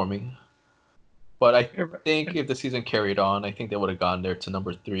underperforming. But I think if the season carried on, I think they would have gone there to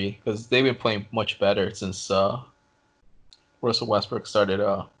number 3 because they've been playing much better since Russell Westbrook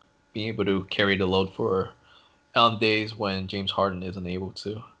started being able to carry the load on days when James Harden isn't able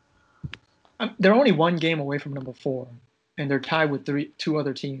to. They're only 1 game away from number 4, and they're tied with 2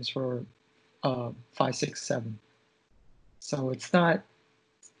 other teams for 5, 6, 7. So it's not.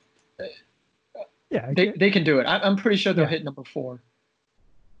 Yeah, they can do it. I'm pretty sure they'll hit number 4.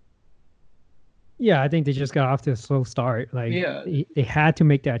 Yeah, I think they just got off to a slow start. Like, they had to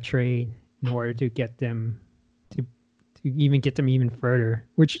make that trade in order to get them to even get them even further,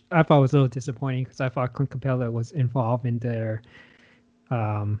 which I thought was a little disappointing because I thought Clint Capella was involved in their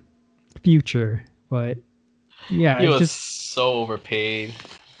future. But yeah, he was so overpaid.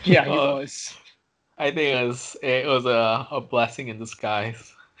 Yeah, he was. I think it was a blessing in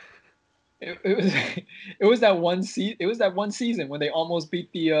disguise. It was that one season when they almost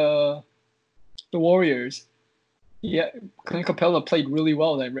beat the Warriors. Yeah, Clint Capella played really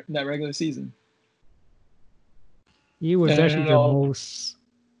well in that regular season. He was actually the most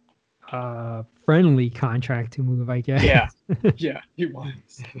friendly contract to move, I guess. Yeah, he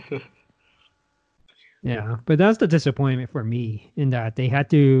was. Yeah, but that's the disappointment for me in that they had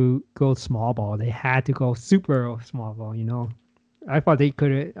to go small ball. They had to go super small ball, I thought they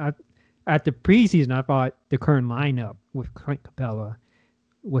could have. at the preseason, I thought the current lineup with Clint Capella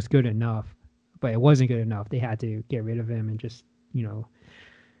was good enough, but it wasn't good enough. They had to get rid of him and just,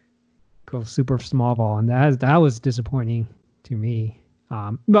 go super small ball, and that was disappointing to me.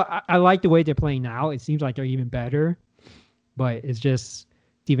 But I like the way they're playing now. It seems like they're even better, but it's just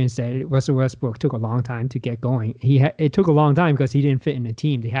Steven said Russell Westbrook took a long time to get going. It took a long time because he didn't fit in the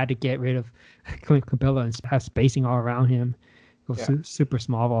team. They had to get rid of Clint Capella and have spacing all around him, go super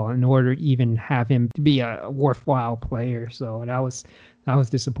small ball in order to even have him to be a worthwhile player. So that was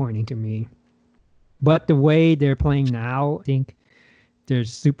disappointing to me. But the way they're playing now, I think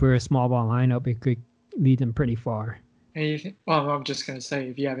there's super small ball lineup. It could lead them pretty far. Well, I'm just gonna say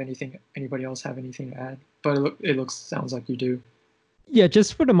if you have anybody else have anything to add? But it sounds like you do. Yeah,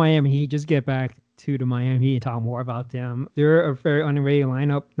 just for the Miami Heat, just get back to the Miami Heat and talk more about them. They're a very underrated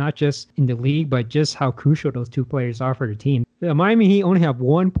lineup, not just in the league, but just how crucial those two players are for the team. The Miami Heat only have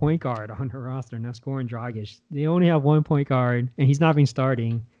one point guard on their roster, and that's Goran Dragic. They only have one point guard, and he's not been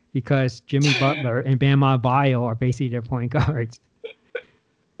starting because Jimmy Butler and Bam Adebayo are basically their point guards.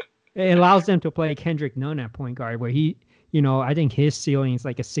 It allows them to play Kendrick Nunn at point guard, where he, I think his ceiling is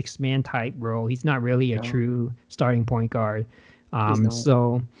like a 6-man type role. He's not really a true starting point guard.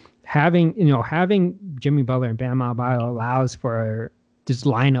 So having Jimmy Butler and Bam Adebayo allows for this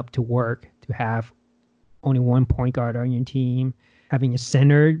lineup to work, to have only one point guard on your team, having a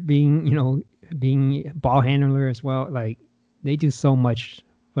center being ball handler as well. Like, they do so much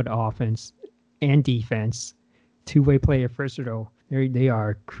for the offense and defense. Two-way player, first of all. They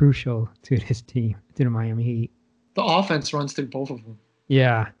are crucial to this team, to the Miami Heat. The offense runs through both of them.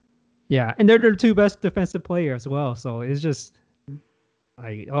 Yeah. And they're the two best defensive players as well. So it's just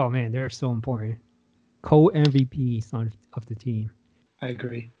like, oh man, they're so important. Co-MVPs of the team. I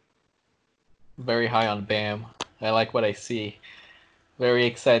agree. Very high on Bam. I like what I see. Very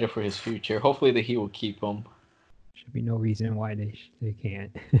excited for his future. Hopefully the Heat will keep him. Should be no reason why they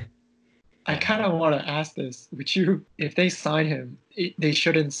can't. I kind of want to ask this. If they sign him, they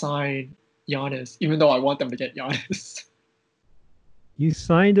shouldn't sign Giannis, even though I want them to get Giannis. You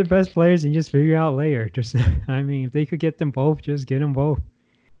sign the best players and just figure out later. If they could get them both, just get them both.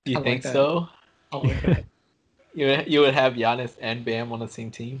 Do you think so? I like that. You would have Giannis and Bam on the same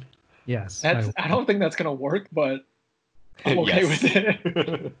team? Yes. I don't think that's gonna work, but I'm okay with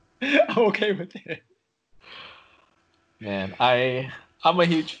it. I'm okay with it. Man, I'm a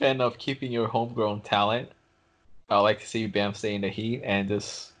huge fan of keeping your homegrown talent. I like to see Bam stay in the Heat and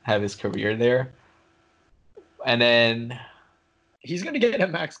just have his career there. And then he's gonna get a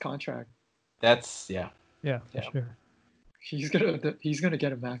max contract. That's for sure. He's gonna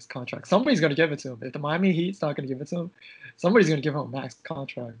get a max contract. Somebody's gonna give it to him. If the Miami Heat's not gonna give it to him, somebody's gonna give him a max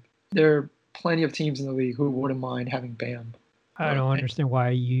contract. There are plenty of teams in the league who wouldn't mind having Bam. I don't understand why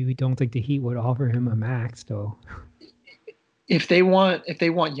you don't think the Heat would offer him a max though. If they want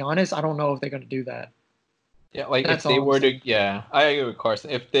Giannis, I don't know if they're gonna do that. Yeah, like if they were to, I agree with Carson.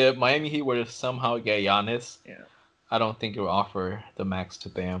 If the Miami Heat were to somehow get Giannis, I don't think it would offer the max to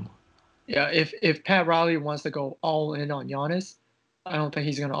Bam. Yeah, if Pat Riley wants to go all in on Giannis, I don't think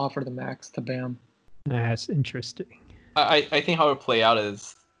he's gonna offer the max to Bam. That's interesting. I think how it would play out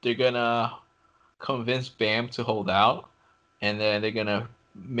is they're gonna convince Bam to hold out, and then they're gonna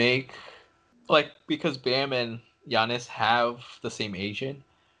make, like, because Bam and Giannis have the same agent,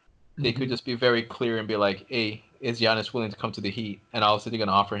 they could just be very clear and be like, hey, is Giannis willing to come to the Heat? And obviously they're going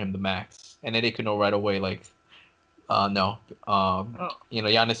to offer him the max. And then they could know right away, like, no,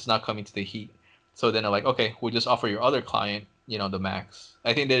 Giannis is not coming to the Heat. So then they're like, okay, we'll just offer your other client, the max.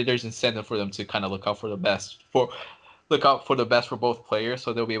 I think that there's incentive for them to kind of look out for the best for both players,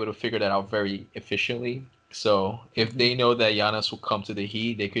 so they'll be able to figure that out very efficiently. So if they know that Giannis will come to the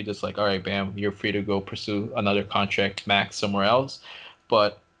Heat, they could just like, all right, Bam, you're free to go pursue another contract max somewhere else.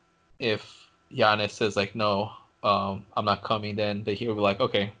 But if Giannis says like, no, I'm not coming, then the Heat will be like,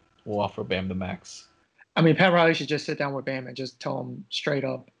 okay, we'll offer Bam the max. I mean, Pat Riley should just sit down with Bam and just tell him straight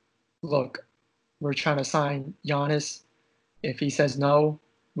up, look, we're trying to sign Giannis. If he says no,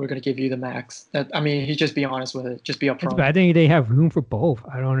 we're going to give you the max. He'd just be honest with it. Just be upfront. I think they have room for both.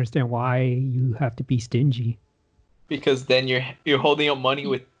 I don't understand why you have to be stingy. Because then you're holding up money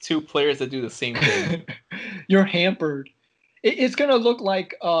with two players that do the same thing. You're hampered. It's going to look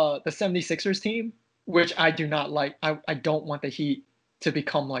like the 76ers team, which I do not like. I don't want the Heat to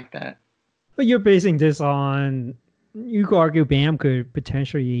become like that. But you're basing this on, you could argue Bam could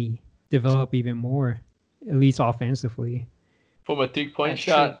potentially develop even more, at least offensively. From a 3-point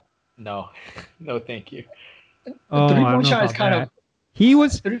shot? No. No, thank you. The 3-point shot is kind of... He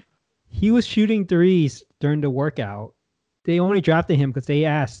was shooting threes during the workout They only drafted him because they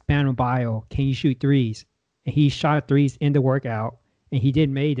asked Bam Adebeyo, "Can you shoot threes?" And he shot threes in the workout, and he did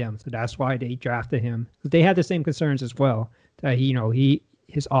make them. So that's why they drafted him. They had the same concerns as well, that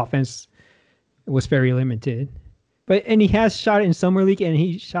his offense was very limited. And he has shot it in summer league, and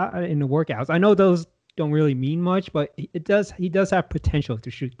he shot it in the workouts. I know those don't really mean much, but he does have potential to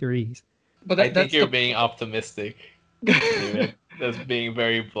shoot threes. But I think you're being optimistic, David. That's being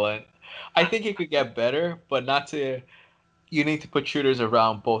very blunt. I think he could get better, but not to. You need to put shooters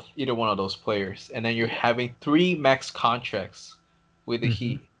around either one of those players, and then you're having 3 max contracts with the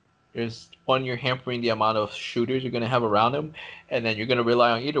Heat. There's one, you're hampering the amount of shooters you're going to have around him, and then you're going to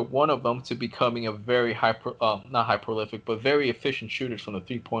rely on either one of them to becoming a very not high prolific, but very efficient shooters from the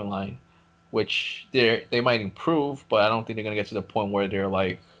 3-point line, which they might improve, but I don't think they're going to get to the point where they're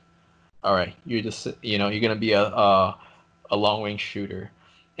like, all right, you're just you're going to be a long range shooter,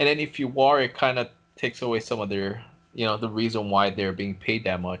 and then if you are, it kind of takes away some of their the reason why they're being paid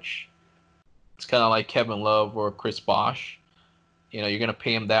that much. It's kind of like Kevin Love or Chris Bosh. You're going to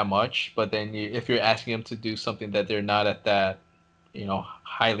pay him that much, but then if you're asking them to do something that they're not at that,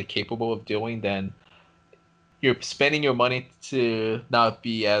 highly capable of doing, then you're spending your money to not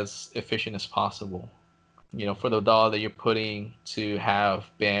be as efficient as possible. For the dollar that you're putting to have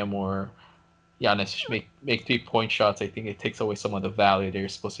Bam or Giannis make 3-point shots, I think it takes away some of the value that you're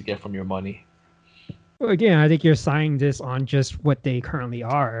supposed to get from your money. Well, again, I think you're signing this on just what they currently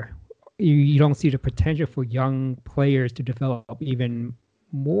are. You don't see the potential for young players to develop even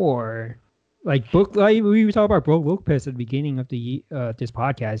more. Like we were talking about Brook Lopez at the beginning of the this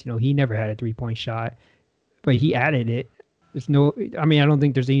podcast. He never had a 3-point shot, but he added it. I don't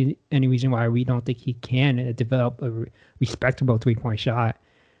think there's any reason why we don't think he can develop a respectable 3-point shot.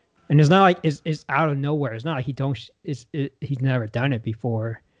 And it's not like it's out of nowhere. It's not like he's never done it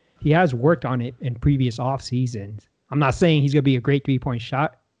before. He has worked on it in previous off seasons. I'm not saying he's going to be a great 3-point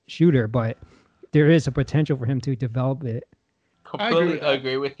shooter, but there is a potential for him to develop it. Completely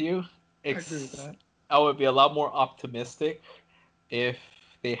agree with you. I agree with that. I would be a lot more optimistic if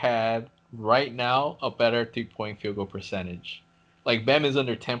they had right now a better 3-point field goal percentage. Like Bam is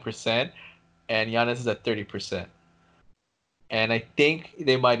under 10% and Giannis is at 30%. And I think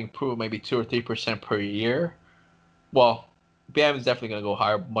they might improve maybe 2 or 3% per year. Well, Bam is definitely going to go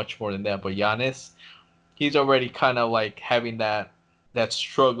higher, much more than that. But Giannis, he's already kind of like having that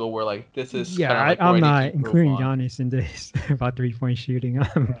struggle where like this is kind of like I'm not including Giannis in this about 3-point shooting.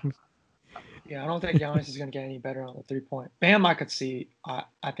 Yeah, I don't think Giannis is going to get any better on the 3-point. Bam, I could see.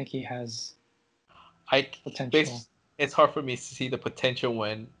 I think he has potential. It's hard for me to see the potential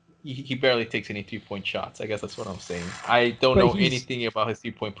when he barely takes any 3-point shots. I guess that's what I'm saying. I don't know anything about his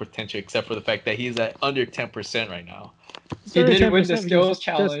 3-point potential except for the fact that he's at under 10% right now. He didn't win the skills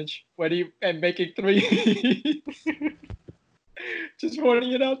challenge and making 3. Just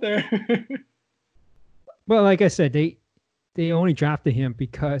pointing it out there. Well, like I said, they only drafted him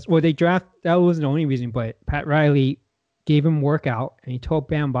because that wasn't the only reason, but Pat Riley gave him workout and he told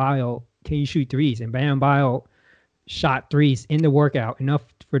Bam Adebeyo, "Can you shoot threes?" And Bam Adebeyo shot threes in the workout, enough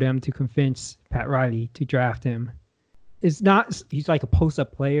for them to convince Pat Riley to draft him. He's like a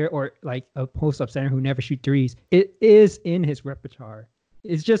post-up player or like a post-up center who never shoot threes. It is in his repertoire.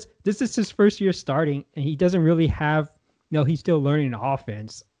 It's just, this is his first year starting and he doesn't really have, he's still learning the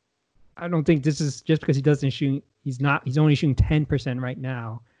offense. I don't think this is just because he doesn't shoot. He's only shooting 10% right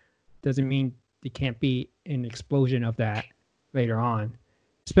now. Doesn't mean there can't be an explosion of that later on,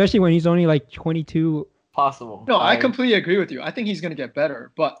 especially when he's only like 22. Possible. No, I completely agree with you. I think he's going to get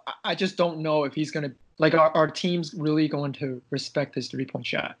better, but I just don't know if he's going to, like, our team's really going to respect his 3-point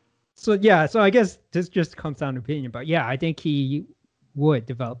shot. So I guess this just comes down to opinion, but yeah, I think he would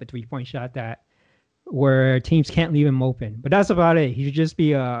develop a 3-point shot where teams can't leave him open. But that's about it. He should just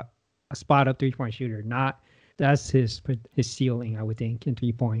be a spot up 3-point shooter. That's his ceiling, I would think, in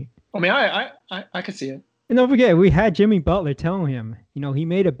 3-point. I mean, I could see it. And don't forget, we had Jimmy Butler telling him, he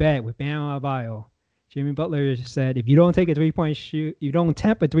made a bet with Bam Adebayo. Jimmy Butler said, if you don't take a 3-point shoot, you don't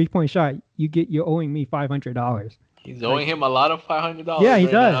attempt a 3-point shot, you're owing me $500. He's owing him a lot of $500. Yeah, he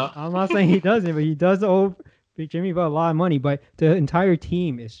does. Now. I'm not saying he doesn't, but he does owe Jimmy Butler a lot of money. But the entire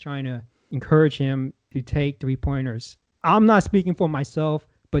team is trying to encourage him to take 3-pointers. I'm not speaking for myself,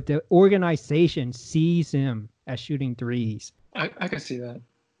 but the organization sees him as shooting threes. I can see that.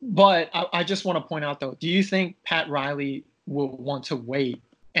 But I just want to point out, though, do you think Pat Riley will want to wait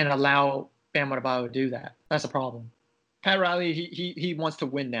and allow Bam Adebayo to do that? That's a problem. Pat Riley, he wants to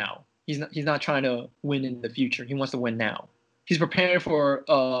win now. He's not trying to win in the future. He wants to win now. He's preparing for.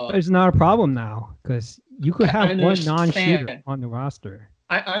 It's not a problem now because you could have one non-shooter on the roster.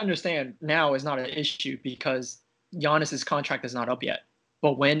 I understand now is not an issue because Giannis's contract is not up yet.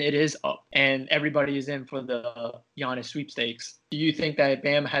 But when it is up and everybody is in for the Giannis sweepstakes, do you think that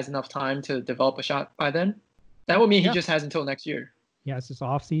Bam has enough time to develop a shot by then? That would mean he just has until next year. Yes, it's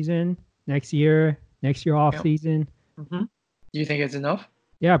off season next year off season. Mm-hmm. Do you think it's enough?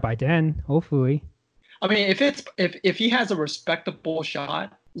 Yeah, by then, hopefully. I mean, if he has a respectable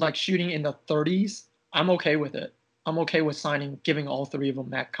shot, like shooting in the 30s, I'm okay with it. I'm okay with giving all three of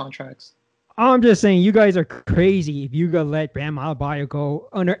them max contracts. I'm just saying, you guys are crazy if you go let Bam Adebayo go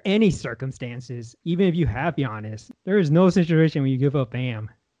under any circumstances, even if you have Giannis. There is no situation where you give up Bam.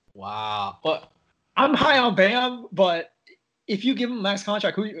 Wow. But I'm high on Bam, but if you give him max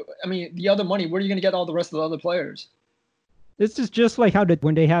contract, the other money, where are you going to get all the rest of the other players? This is just like how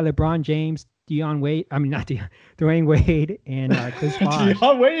when they had LeBron James, Dwayne Wade, and Chris Bosh.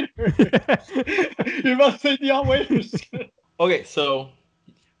 Deion Waiters. You're about to say Deion Waiters. Okay, so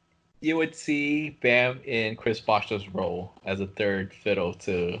you would see Bam in Chris Bosh's role as a third fiddle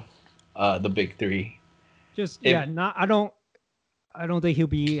to the big three. I don't think he'll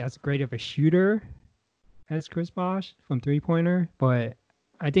be as great of a shooter as Chris Bosh from three-pointer, but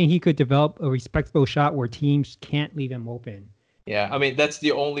I think he could develop a respectable shot where teams can't leave him open. Yeah, I mean, that's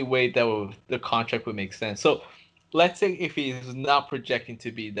the only way that the contract would make sense. So let's say if he's not projecting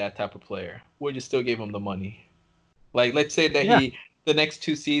to be that type of player, would you still give him the money? Like, let's say that the next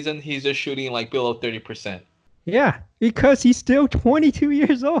 2 seasons, he's just shooting like below 30%. Yeah, because he's still 22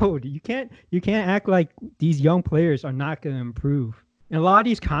 years old. You can't act like these young players are not going to improve. And a lot of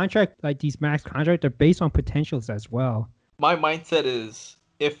these contracts, like these max contracts, are based on potentials as well. My mindset is,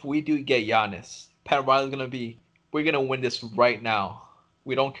 if we do get Giannis, Pat Riley's going to be, we're going to win this right now.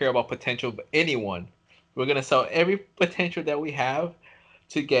 We don't care about potential of anyone. We're going to sell every potential that we have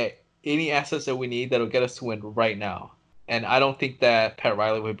to get any assets that we need that'll get us to win right now. And I don't think that Pat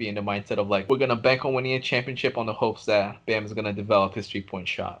Riley would be in the mindset of like, we're going to bank on winning a championship on the hopes that Bam is going to develop his three-point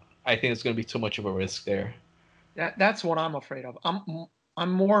shot. I think it's going to be too much of a risk there. That's what I'm afraid of.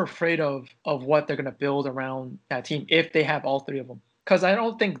 I'm more afraid of what they're going to build around that team if they have all three of them. Because I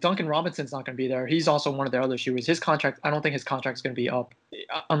don't think Duncan Robinson's not going to be there. He's also one of their other shooters. I don't think his contract is going to be up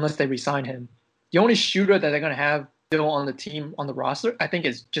unless they re-sign him. The only shooter that they're going to have still on the team, on the roster, I think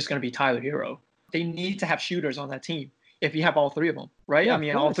is just going to be Tyler Hero. They need to have shooters on that team if you have all three of them, right? Yeah, I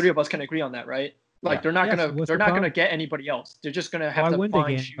mean, all three of us can agree on that, right? Like they're not going to get anybody else. They're just going to have to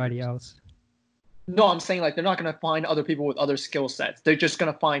find anybody else. No, I'm saying like they're not going to find other people with other skill sets. They're just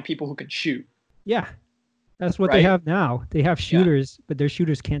going to find people who can shoot. Yeah. That's what they have now. They have shooters, but their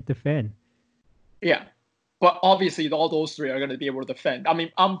shooters can't defend. Yeah. But obviously, all those three are going to be able to defend. I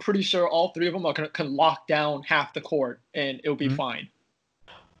mean, I'm pretty sure all three of them can lock down half the court, and it'll be fine.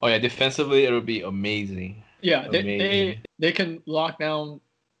 Oh, yeah. Defensively, it'll be amazing. Yeah. They can lock down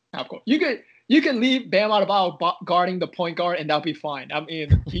half court. You can leave Bam Adebayo guarding the point guard, and that'll be fine. I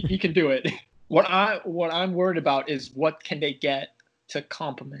mean, he can do it. What I'm worried about is what can they get to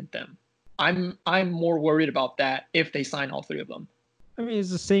complement them. I'm more worried about that if they sign all three of them. I mean,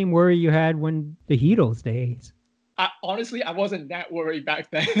 it's the same worry you had when the Heatles days. Honestly, I wasn't that worried back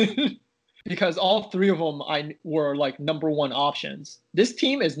then because all three of them were like number one options. This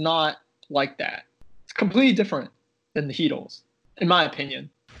team is not like that. It's completely different than the Heatles, in my opinion.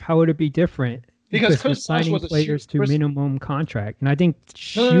 How would it be different? Because we're signing players to minimum contract, and I think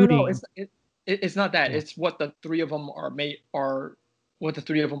shooting. No. It's not that. It's what the three of them what the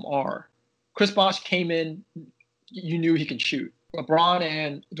three of them are. Chris Bosh came in, you knew he could shoot. LeBron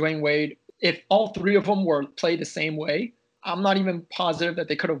and Dwayne Wade, if all three of them were played the same way, I'm not even positive that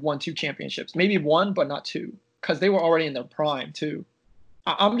they could have won 2 championships. Maybe 1, but not 2, because they were already in their prime too.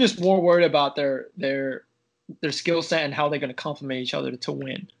 I'm just more worried about their skill set and how they're going to complement each other to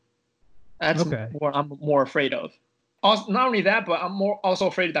win. That's what I'm more afraid of. Also, not only that, but I'm also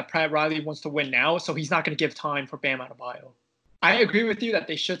afraid that Pat Riley wants to win now, so he's not going to give time for Bam Adebayo. I agree with you that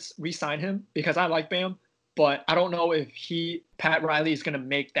they should re-sign him because I like Bam, but I don't know if Pat Riley is going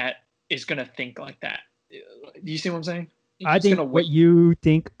to think like that. Do you see what I'm saying? I think what you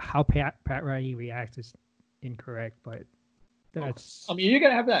think how Pat Riley reacts is incorrect, but that's. I mean, you're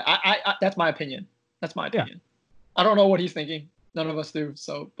going to have that. I that's my opinion. That's my opinion. Yeah. I don't know what he's thinking. None of us do.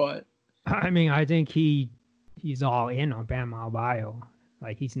 So, but. I mean, I think he's all in on Bam Adebayo.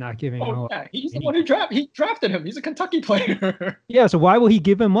 Like, he's not giving up. Yeah, he's the one who drafted him. He's a Kentucky player. Yeah, so why will he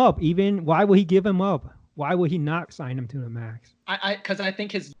give him up? Why will he give him up? Why will he not sign him to the max? Because I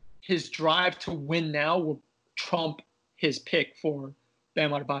think his drive to win now will trump his pick for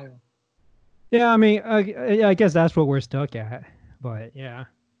Bam Adebayo. Yeah, I mean, I guess that's what we're stuck at. But, yeah,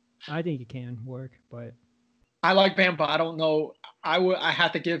 I think it can work. But I like Bam, but I don't know. I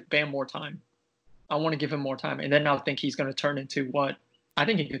have to give Bam more time. I want to give him more time, and then I think he's going to turn into what I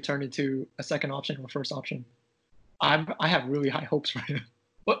think he could turn into a second option or first option. I have really high hopes for him.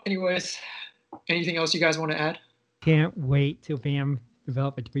 But anyways, anything else you guys want to add? Can't wait till Bam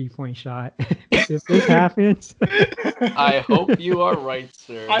develop a 3-point shot. If this happens, I hope you are right,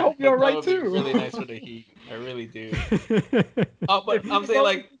 sir. I hope you're right That would be too. really nice for the Heat. I really do. But I'm saying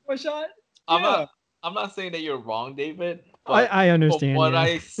like shot. I'm not saying that you're wrong, David. But I understand. From what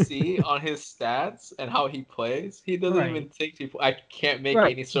I see on his stats and how he plays, he doesn't even take people. I can't make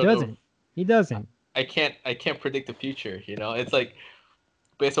any sort of. He doesn't. I can't predict the future. You know, it's like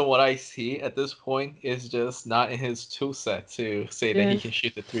based on what I see at this point, is just not in his tool set to say that he can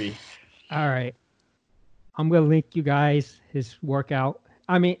shoot the three. All right, I'm gonna link you guys his workout.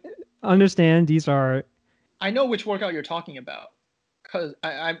 I mean, understand these are. I know which workout you're talking about. Because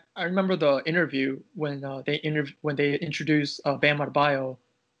I remember the interview when they introduced Bam Adebeyo,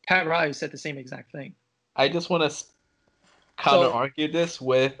 Pat Riley said the same exact thing. I just want to counter argue this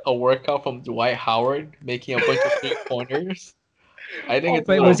with a workout from Dwight Howard making a bunch of 3-pointers. I think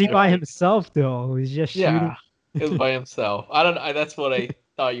but was he by himself though? He was just shooting. Yeah, it was by himself. I don't. That's what I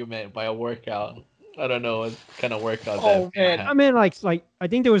thought you meant by a workout. I don't know what kind of workout. Oh man, I mean like I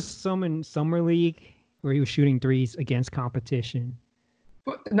think there was some in summer league where he was shooting threes against competition.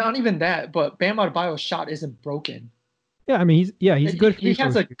 But not even that. But Bam Adebayo's shot isn't broken. Yeah, I mean he's good. He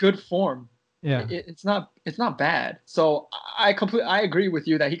has a good form. Yeah, it's not bad. So I agree with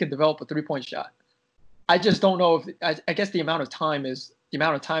you that he can develop a 3-point shot. I just don't know if I guess the amount of time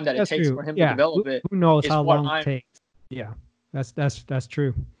that it takes for him to develop it. Who knows how long it takes? Yeah, that's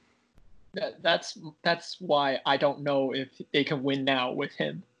true. That's why I don't know if they can win now with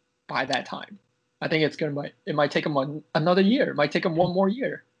him by that time. I think it might take him another year. It might take him one more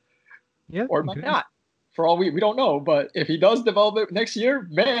year. Yeah. Or it might not. For all we don't know. But if he does develop it next year,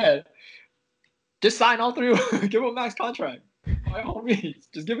 man, just sign all three. Give him a max contract. By all means,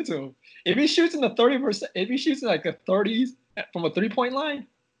 just give it to him. If he shoots in the 30%, if he shoots in like the 30s from a 3-point line,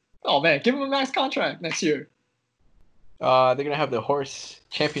 oh man, give him a max contract next year. They're gonna have the horse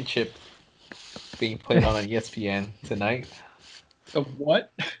championship being played on ESPN tonight. Of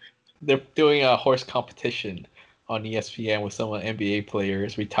what? They're doing a horse competition on ESPN with some NBA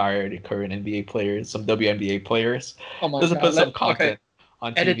players, retired and current NBA players, some WNBA players. Oh my God. Put some content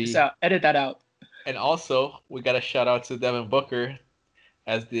on Edit TV. this out. Edit that out. And also, we got a shout out to Devin Booker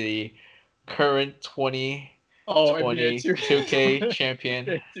as the current 2K champion.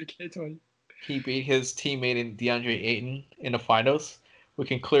 2K20. He beat his teammate in DeAndre Ayton in the finals. We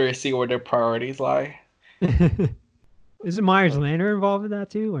can clearly see where their priorities lie. Isn't Myers Leonard involved in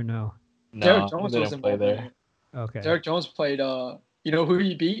that too, or no? No, Derek Jones didn't play there. Okay. Derek Jones played. You know who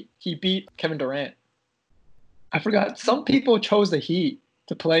he beat? He beat Kevin Durant. I forgot. Some people chose the Heat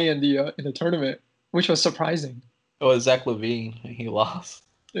to play in the tournament, which was surprising. It was Zach LaVine. He lost.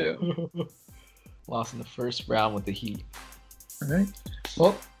 Yeah. Lost in the first round with the Heat. All right.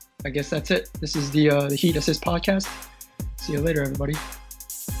 Well, I guess that's it. This is the Heat Assist podcast. See you later, everybody.